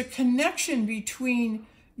there's a connection between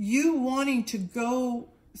you wanting to go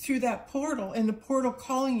through that portal and the portal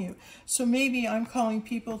calling you. So maybe I'm calling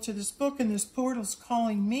people to this book and this portal's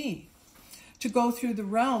calling me to go through the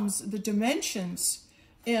realms, the dimensions,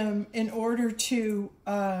 in order to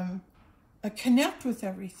connect with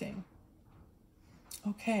everything.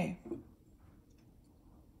 Okay.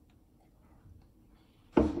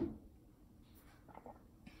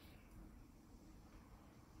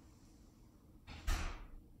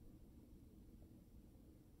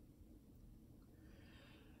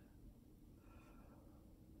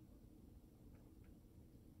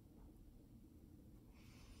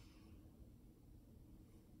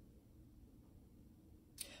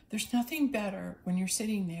 There's nothing better when you're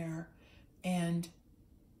sitting there and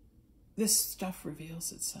this stuff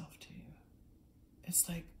reveals itself to you. It's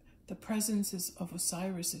like the presence of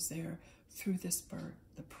Osiris is there through this bird.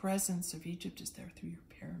 The presence of Egypt is there through your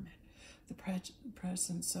pyramid. The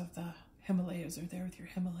presence of the Himalayas are there with your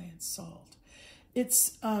Himalayan salt.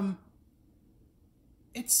 It's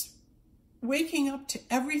waking up to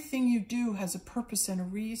everything you do has a purpose and a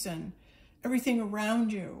reason. Everything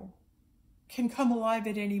around you can come alive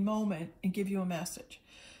at any moment and give you a message.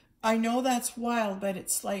 I know that's wild, but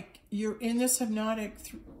it's like you're in this hypnotic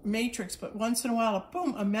matrix, but once in a while,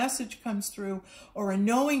 boom, a message comes through or a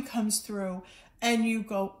knowing comes through, and you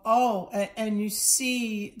go, oh, and you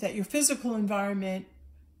see that your physical environment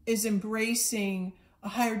is embracing a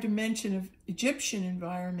higher dimension of Egyptian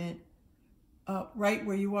environment right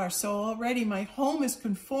where you are. So already my home is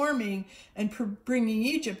conforming and bringing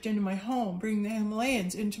Egypt into my home, bringing the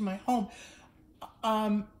Himalayas into my home.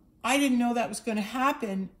 I didn't know that was going to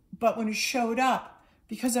happen, but when it showed up,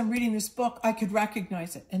 because I'm reading this book, I could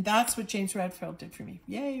recognize it. And that's what James Redfield did for me.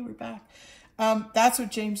 Yay, we're back. That's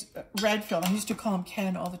what James Redfield, I used to call him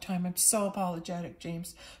Ken all the time. I'm so apologetic,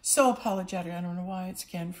 James. So apologetic. I don't know why it's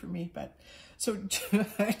Ken for me, but so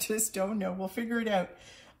I just don't know. We'll figure it out.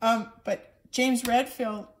 But James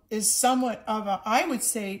Redfield is somewhat of a, I would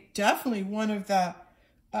say, definitely one of the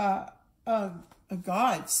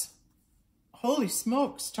gods. Holy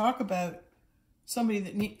smokes, talk about somebody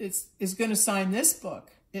that is going to sign this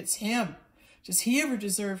book. It's him. Does he ever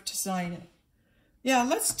deserve to sign it? Yeah,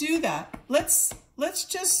 let's do that. Let's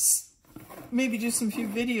just maybe do some few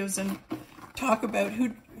videos and talk about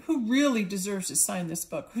who really deserves to sign this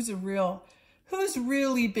book. Who's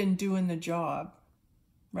really been doing the job,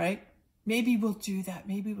 right? Maybe we'll do that.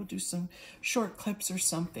 Maybe we'll do some short clips or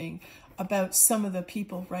something about some of the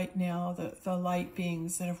people right now, the light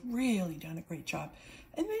beings that have really done a great job.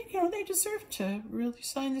 And they deserve to really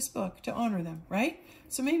sign this book to honor them, right?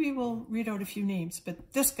 So maybe we'll read out a few names,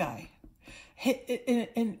 but this guy,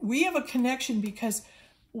 and we have a connection because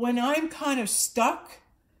when I'm kind of stuck,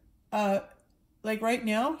 like right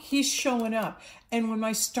now, he's showing up. And when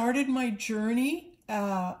I started my journey,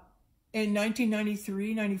 in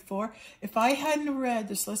 1993, 94, if I hadn't read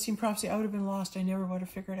the Celestine Prophecy, I would have been lost. I never would have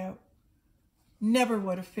figured out. Never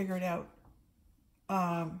would have figured out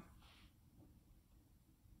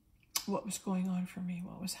what was going on for me,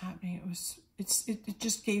 what was happening. It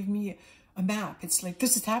just gave me a map. It's like,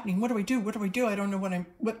 this is happening. What do I do? What do I do? I don't know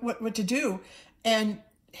what to do. And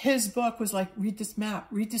his book was like, read this map,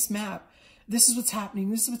 read this map. this is what's happening.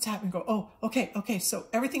 This is what's happening. Go, oh, okay, okay. So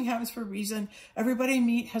everything happens for a reason. Everybody I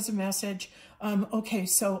meet has a message. Okay,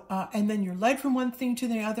 so, and then you're led from one thing to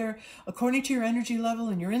the other according to your energy level,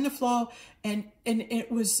 and you're in the flow. And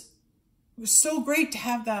it was so great to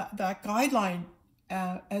have that guideline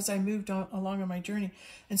as I moved along on my journey.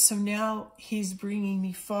 And so now he's bringing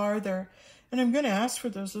me farther. And I'm going to ask for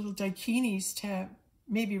those little dakinis to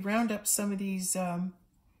maybe round up some of these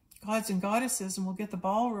gods and goddesses, and we'll get the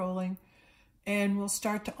ball rolling, and we'll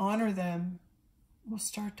start to honor them. We'll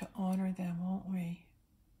start to honor them, won't we?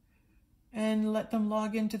 And let them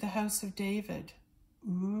log into the house of David.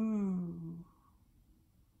 Ooh,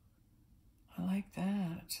 I like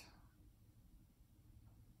that.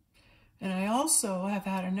 And I also have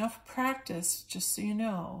had enough practice, just so you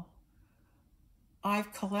know,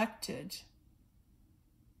 I've collected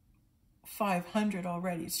 500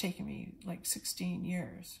 already. It's taken me like 16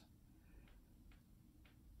 years.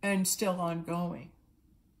 And still ongoing.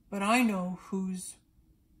 But I know who.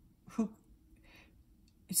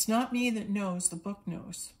 It's not me that knows, the book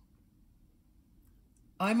knows.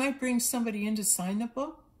 I might bring somebody in to sign the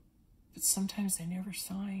book, but sometimes they never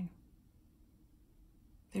sign.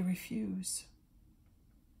 They refuse.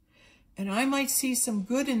 And I might see some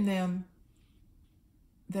good in them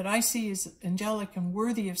that I see as angelic and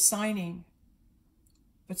worthy of signing,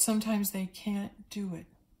 but sometimes they can't do it.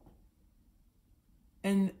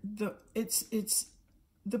 And the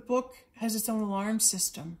book has its own alarm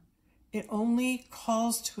system. It only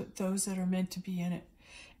calls to it those that are meant to be in it.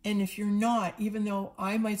 And if you're not, even though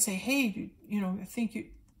I might say, hey, you know, I think you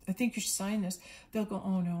should sign this, they'll go,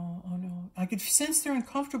 oh no, oh no. I could sense they're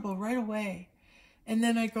uncomfortable right away. And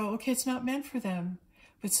then I go, okay, it's not meant for them.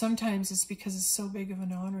 But sometimes it's because it's so big of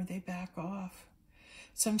an honor, they back off.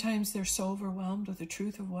 Sometimes they're so overwhelmed with the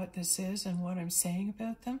truth of what this is and what I'm saying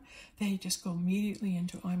about them, they just go immediately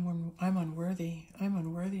into, I'm unworthy. I'm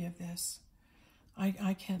unworthy of this.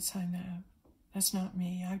 I can't sign that. That's not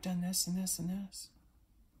me. I've done this and this and this.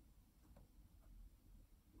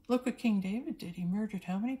 Look what King David did. He murdered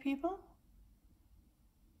how many people?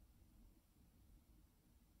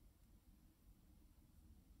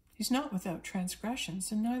 He's not without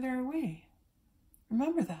transgressions, and neither are we.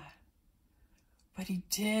 Remember that. But he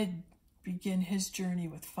did begin his journey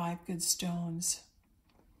with 5 good stones.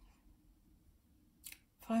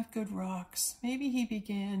 5 good rocks. Maybe he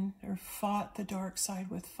began or fought the dark side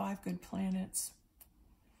with 5 good planets.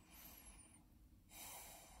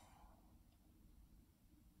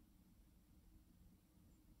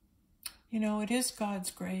 You know, it is God's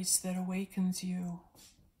grace that awakens you.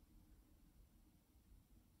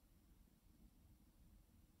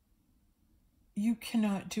 You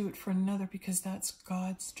cannot do it for another because that's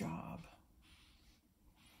God's job.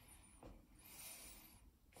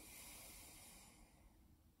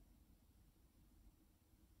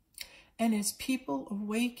 And as people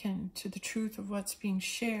awaken to the truth of what's being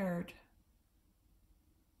shared,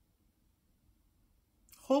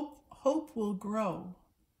 hope will grow.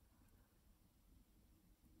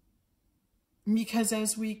 Because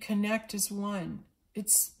as we connect as one,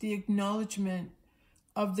 it's the acknowledgement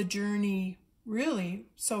of the journey really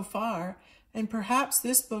so far. And perhaps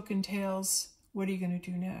this book entails, what are you going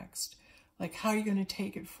to do next? Like, how are you going to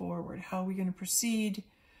take it forward? How are we going to proceed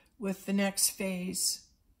with the next phase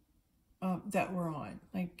that we're on?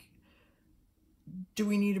 Like, do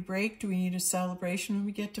we need a break? Do we need a celebration when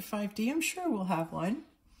we get to 5D? I'm sure we'll have one.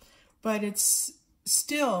 But it's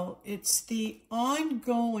the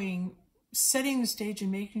ongoing setting the stage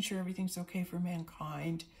and making sure everything's okay for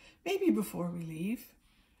mankind. Maybe before we leave,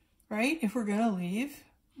 right? If we're going to leave,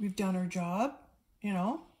 we've done our job, you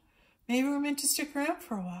know. Maybe we're meant to stick around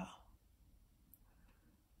for a while.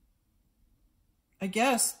 I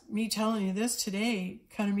guess me telling you this today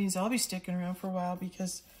kind of means I'll be sticking around for a while,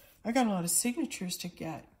 because I got a lot of signatures to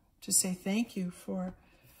get to say thank you for,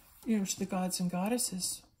 you know, to the gods and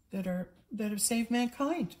goddesses that have saved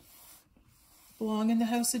mankind. Belong in the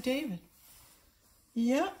house of David.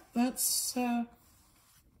 Yeah, that's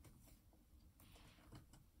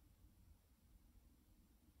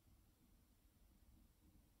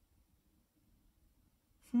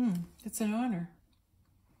it's an honor.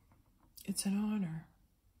 It's an honor.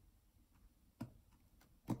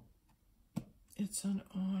 It's an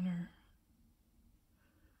honor.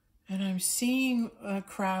 And I'm seeing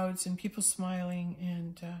crowds and people smiling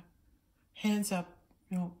and hands up,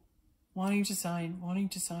 you know, wanting to sign, wanting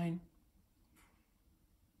to sign.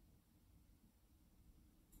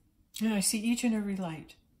 And I see each and every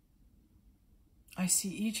light. I see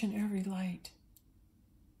each and every light.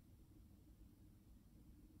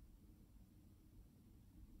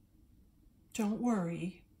 Don't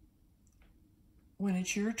worry. when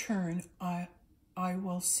it's your turn, I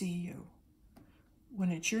will see you.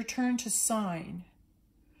 When it's your turn to sign,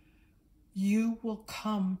 you will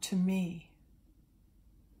come to me.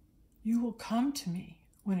 You will come to me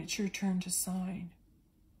when it's your turn to sign.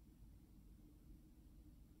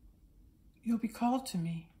 You'll be called to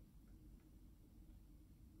me.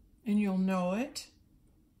 And you'll know it.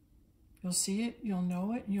 You'll see it, you'll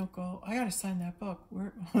know it, and you'll go, I got to sign that book.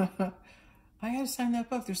 I got to sign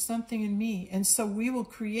that book. There's something in me. And so we will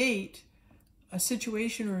create a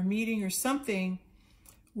situation or a meeting or something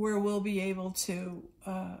where we'll be able to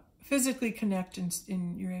physically connect,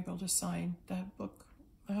 and you're able to sign that book,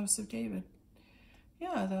 The House of David.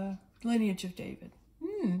 Yeah, the lineage of David.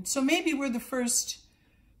 So maybe we're the first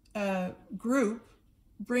group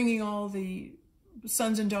bringing all the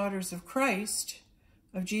sons and daughters of Christ,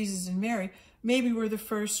 of Jesus and Mary. Maybe we're the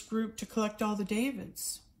first group to collect all the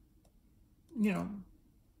Davids. You know,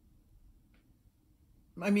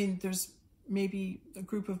 I mean, there's maybe a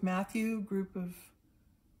group of Matthew, a group of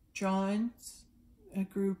John's, a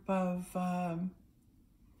group of,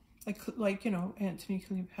 like you know, Antony,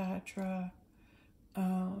 Cleopatra,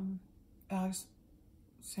 Alexander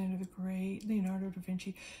the Great, Leonardo da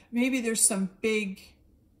Vinci. Maybe there's some big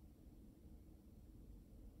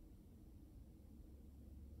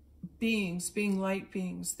beings, being light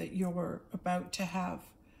beings that you're about to have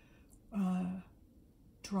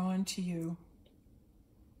drawn to you.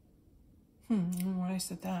 I don't know why I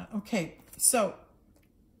said that. Okay, so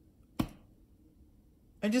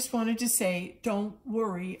I just wanted to say, don't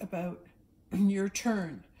worry about your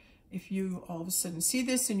turn. If you all of a sudden see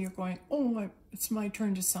this and you're going, oh, it's my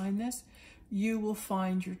turn to sign this, you will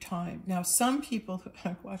find your time. Now, some people who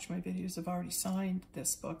have watched my videos have already signed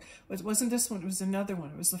this book. It wasn't this one, it was another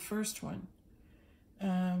one. It was the first one.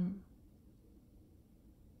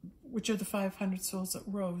 Which are the 500 souls that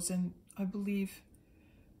rose. And I believe,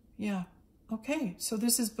 yeah, okay. So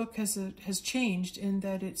this book has changed in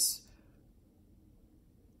that it's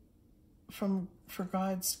for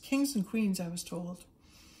God's kings and queens, I was told.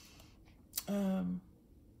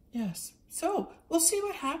 Yes. So we'll see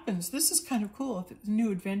what happens. This is kind of cool. It's a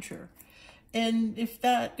new adventure. And if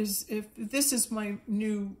this is my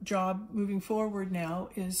new job moving forward now,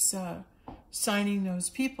 is signing those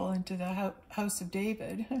people into the House of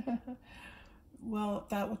David, well,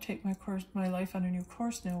 that will take my life on a new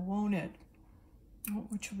course now, won't it?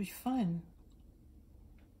 Which will be fun.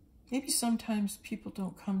 Maybe sometimes people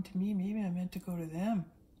don't come to me. Maybe I'm meant to go to them.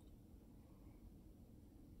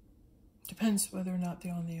 Depends whether or not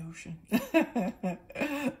they're on the ocean.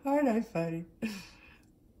 Aren't I funny?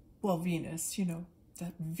 Well, Venus, you know,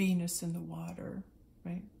 that Venus in the water,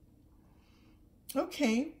 right?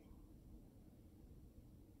 Okay.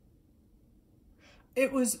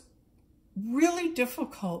 It was really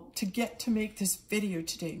difficult to make this video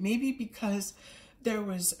today. Maybe because there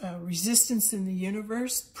was resistance in the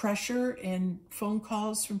universe, pressure, and phone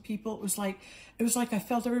calls from people. It was like I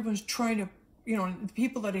felt everyone was trying to, you know, the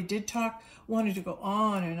people that I did talk wanted to go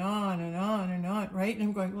on and on and on and on, right? And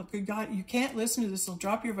I'm going, look, God, you can't listen to this. It'll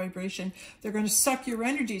drop your vibration. They're going to suck your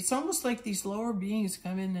energy. It's almost like these lower beings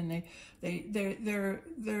come in and they're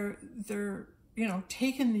you know,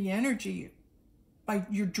 taking the energy.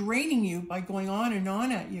 You're draining you by going on and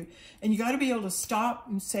on at you. And you got to be able to stop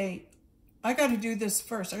and say, I got to do this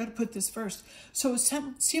first. I got to put this first. So it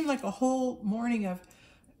seemed like a whole morning of,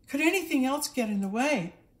 could anything else get in the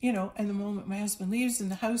way? You know, and the moment my husband leaves and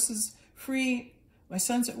the house is free, my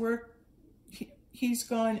son's at work, he's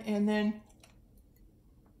gone, and then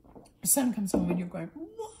the son comes home and you're going,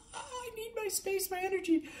 I need my space, my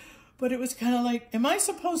energy. But it was kind of like, am I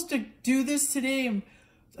supposed to do this today? And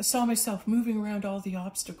I saw myself moving around all the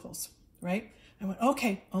obstacles, right? I went,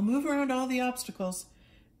 okay, I'll move around all the obstacles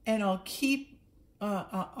and I'll keep,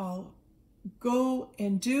 I'll go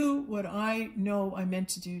and do what I know I'm meant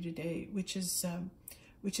to do today, which is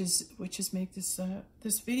make this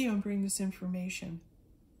this video and bring this information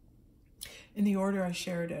in the order I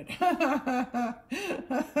shared it.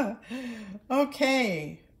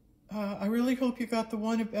 Okay, I really hope you got the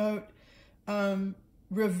one about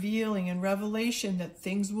revealing and revelation, that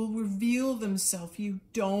things will reveal themselves. You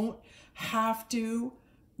don't have to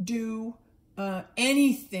do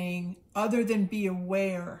anything other than be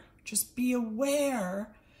aware. Just be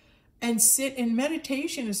aware and sit. And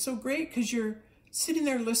meditation is so great because you're sitting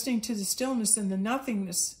there listening to the stillness and the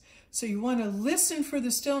nothingness. So you want to listen for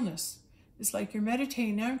the stillness. It's like you're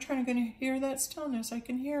meditating. Now I'm going to hear that stillness. I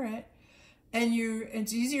can hear it. And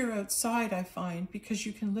it's easier outside, I find, because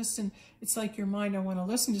you can listen. It's like your mind, I want to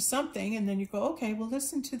listen to something. And then you go, okay, well,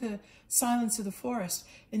 listen to the silence of the forest.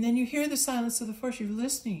 And then you hear the silence of the forest. You're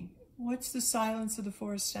listening. what's the silence of the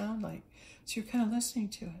forest sound like? So you're kind of listening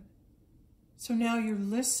to it. So now you're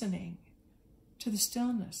listening to the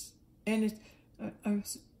stillness. And I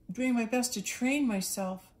was doing my best to train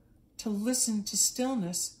myself to listen to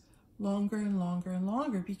stillness longer and longer and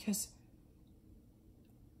longer, because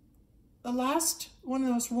the last, one of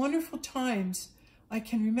the most wonderful times I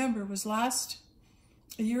can remember was a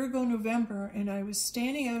year ago November, and I was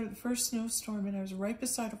standing out at the first snowstorm, and I was right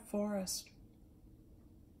beside a forest.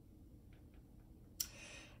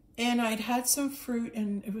 And I'd had some fruit,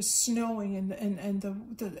 and it was snowing,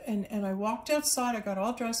 and I walked outside. I got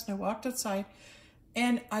all dressed, and I walked outside,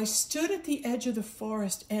 and I stood at the edge of the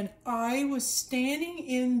forest, and I was standing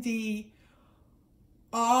in the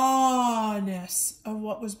awness of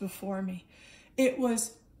what was before me. It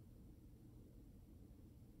was,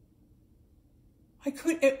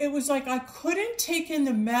 it was like I couldn't take in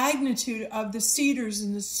the magnitude of the cedars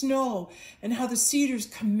and the snow and how the cedars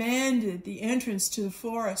commanded the entrance to the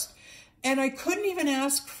forest. And I couldn't even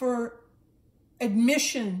ask for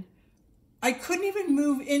admission. I couldn't even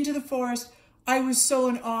move into the forest. I was so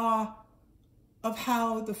in awe of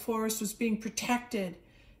how the forest was being protected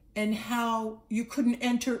and how you couldn't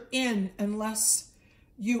enter in unless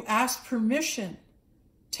you asked permission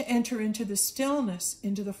to enter into the stillness,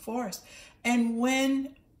 into the forest. And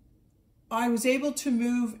when I was able to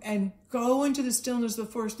move and go into the stillness of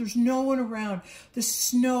the forest, there's no one around. The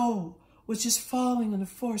snow was just falling on the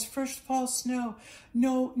forest. First fall snow.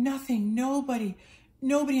 No, nothing, nobody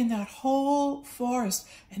in that whole forest.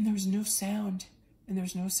 And there was no sound. And there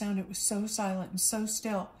was no sound. It was so silent and so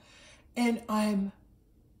still. And I'm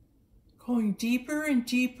going deeper and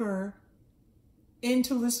deeper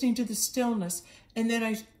into listening to the stillness. And then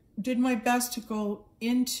I did my best to go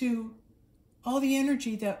into all the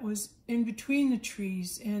energy that was in between the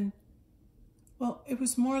trees. And, well, it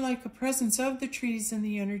was more like a presence of the trees and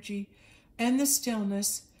the energy and the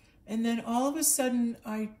stillness. And then all of a sudden,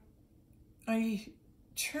 I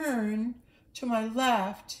turn to my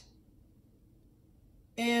left,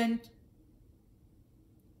 and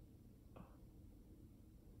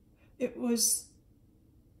it was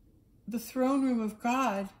the throne room of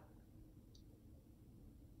God,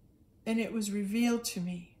 and it was revealed to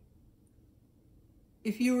me.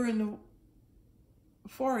 If you were in the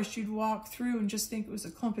forest, you'd walk through and just think it was a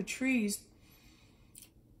clump of trees.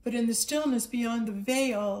 But in the stillness beyond the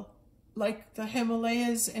veil, like the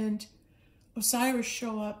Himalayas and Osiris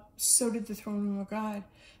show up, so did the throne room of God.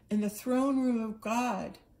 And the throne room of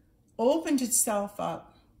God opened itself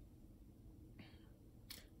up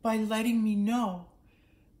by letting me know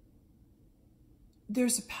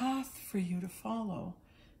there's a path for you to follow,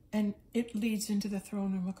 and it leads into the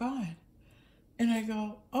throne room of God. And I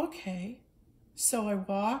go, okay. So I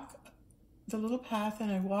walk the little path,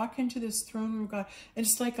 and I walk into this throne room of God. And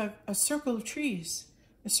it's like a circle of trees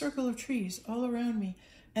all around me.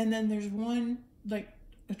 And then there's one, like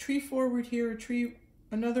a tree forward here,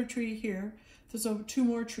 another tree here. There's two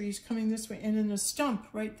more trees coming this way, and then a stump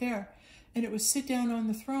right there. And it was sit down on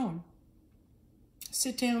the throne.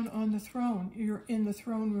 Sit down on the throne. You're in the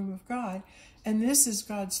throne room of God. And this is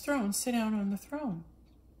God's throne. Sit down on the throne.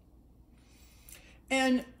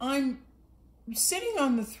 And I'm sitting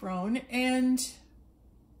on the throne and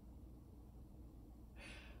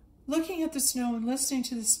looking at the snow and listening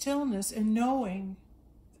to the stillness and knowing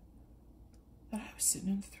that I was sitting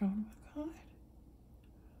in the throne room of God.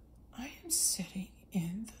 I am sitting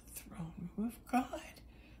in the throne room of God.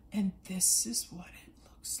 And this is what it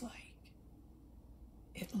looks like.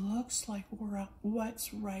 It looks like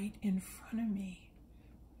what's right in front of me.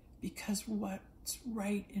 Because what's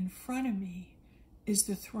right in front of me is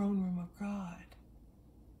the throne room of God.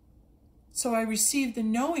 So I received the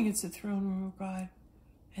knowing it's the throne room of God,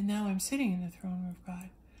 and now I'm sitting in the throne room of God.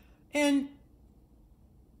 And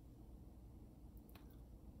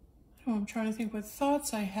I don't know, I'm trying to think what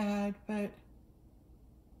thoughts I had, but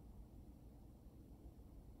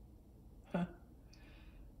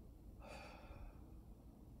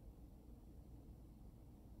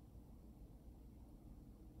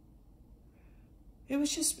it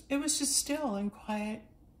was just still and quiet,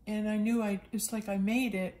 and I knew it's like I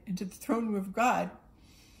made it into the throne room of God.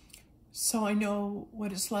 So I know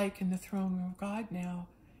what it's like in the throne room of God now.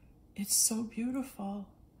 It's so beautiful,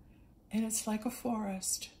 and it's like a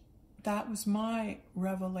forest. That was my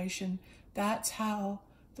revelation. That's how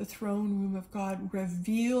the throne room of God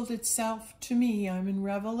revealed itself to me. I'm in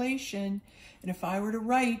Revelation, and if I were to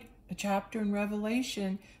write a chapter in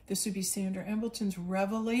Revelation, this would be Sandra Embleton's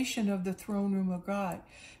revelation of the throne room of God,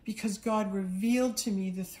 because God revealed to me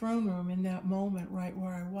the throne room in that moment right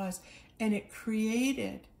where I was, and it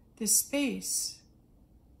created this space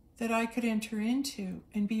that I could enter into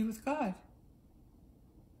and be with God.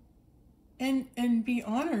 And be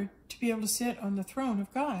honored to be able to sit on the throne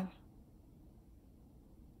of God.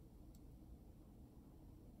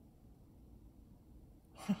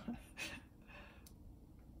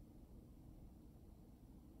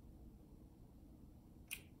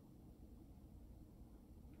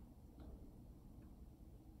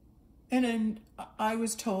 And then I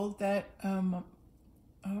was told that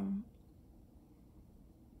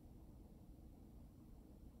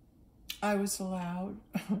I was allowed,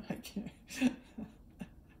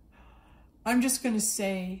 I'm just going to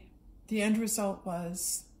say the end result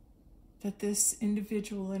was that this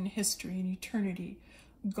individual in history and eternity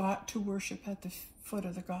got to worship at the foot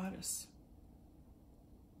of the goddess.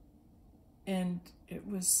 And it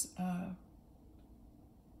was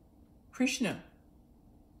Krishna,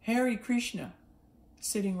 Hare Krishna,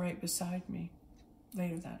 sitting right beside me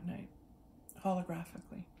later that night,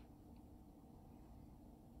 holographically.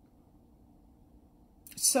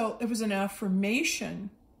 So it was an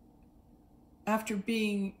affirmation after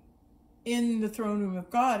being in the throne room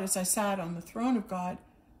of God, as I sat on the throne of God,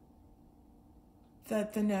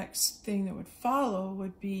 that the next thing that would follow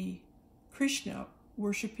would be Krishna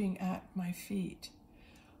worshiping at my feet.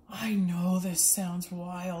 I know this sounds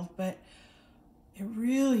wild, but it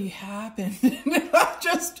really happened.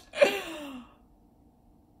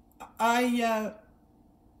 I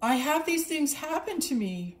have these things happen to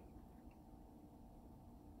me.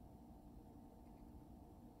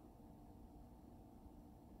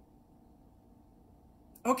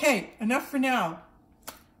 Okay, enough for now.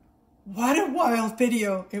 What a wild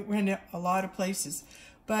video. It went a lot of places.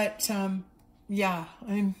 But yeah,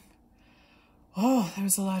 there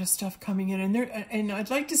was a lot of stuff coming in, and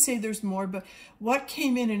I'd like to say there's more, but what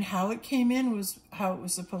came in and how it came in was how it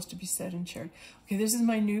was supposed to be said and shared. Okay, this is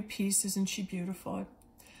my new piece. Isn't she beautiful?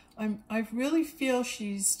 I really feel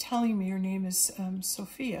she's telling me her name is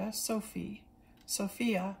Sophia,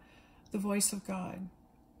 the voice of God.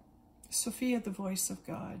 Sophia, the voice of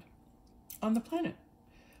God on the planet.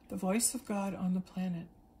 The voice of God on the planet.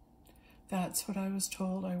 That's what I was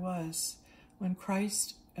told I was. When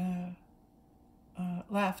Christ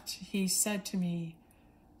left, he said to me,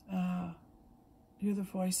 you're the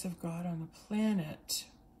voice of God on the planet.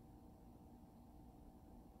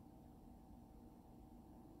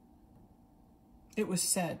 It was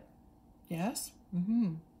said. Yes?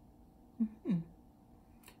 Mm-hmm. Mm-hmm.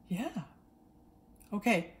 Yeah.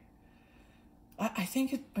 Okay. I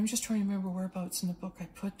think I'm just trying to remember whereabouts in the book I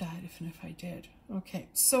put that, if I did. Okay,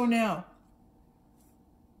 so now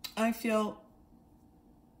I feel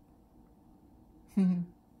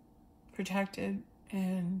protected,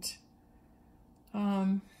 and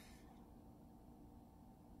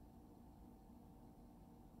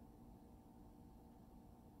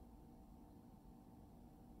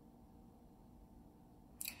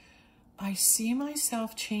I see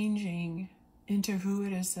myself changing into who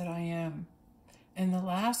it is that I am. In the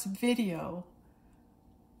last video,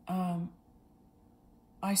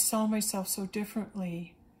 I saw myself so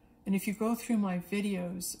differently. And if you go through my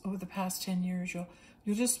videos over the past 10 years, you'll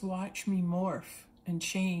just watch me morph and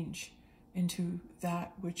change into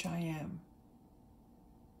that which I am.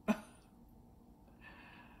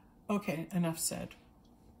 Okay, enough said.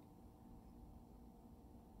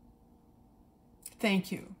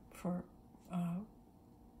 Thank you for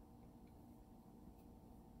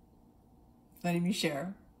letting me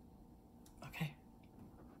share.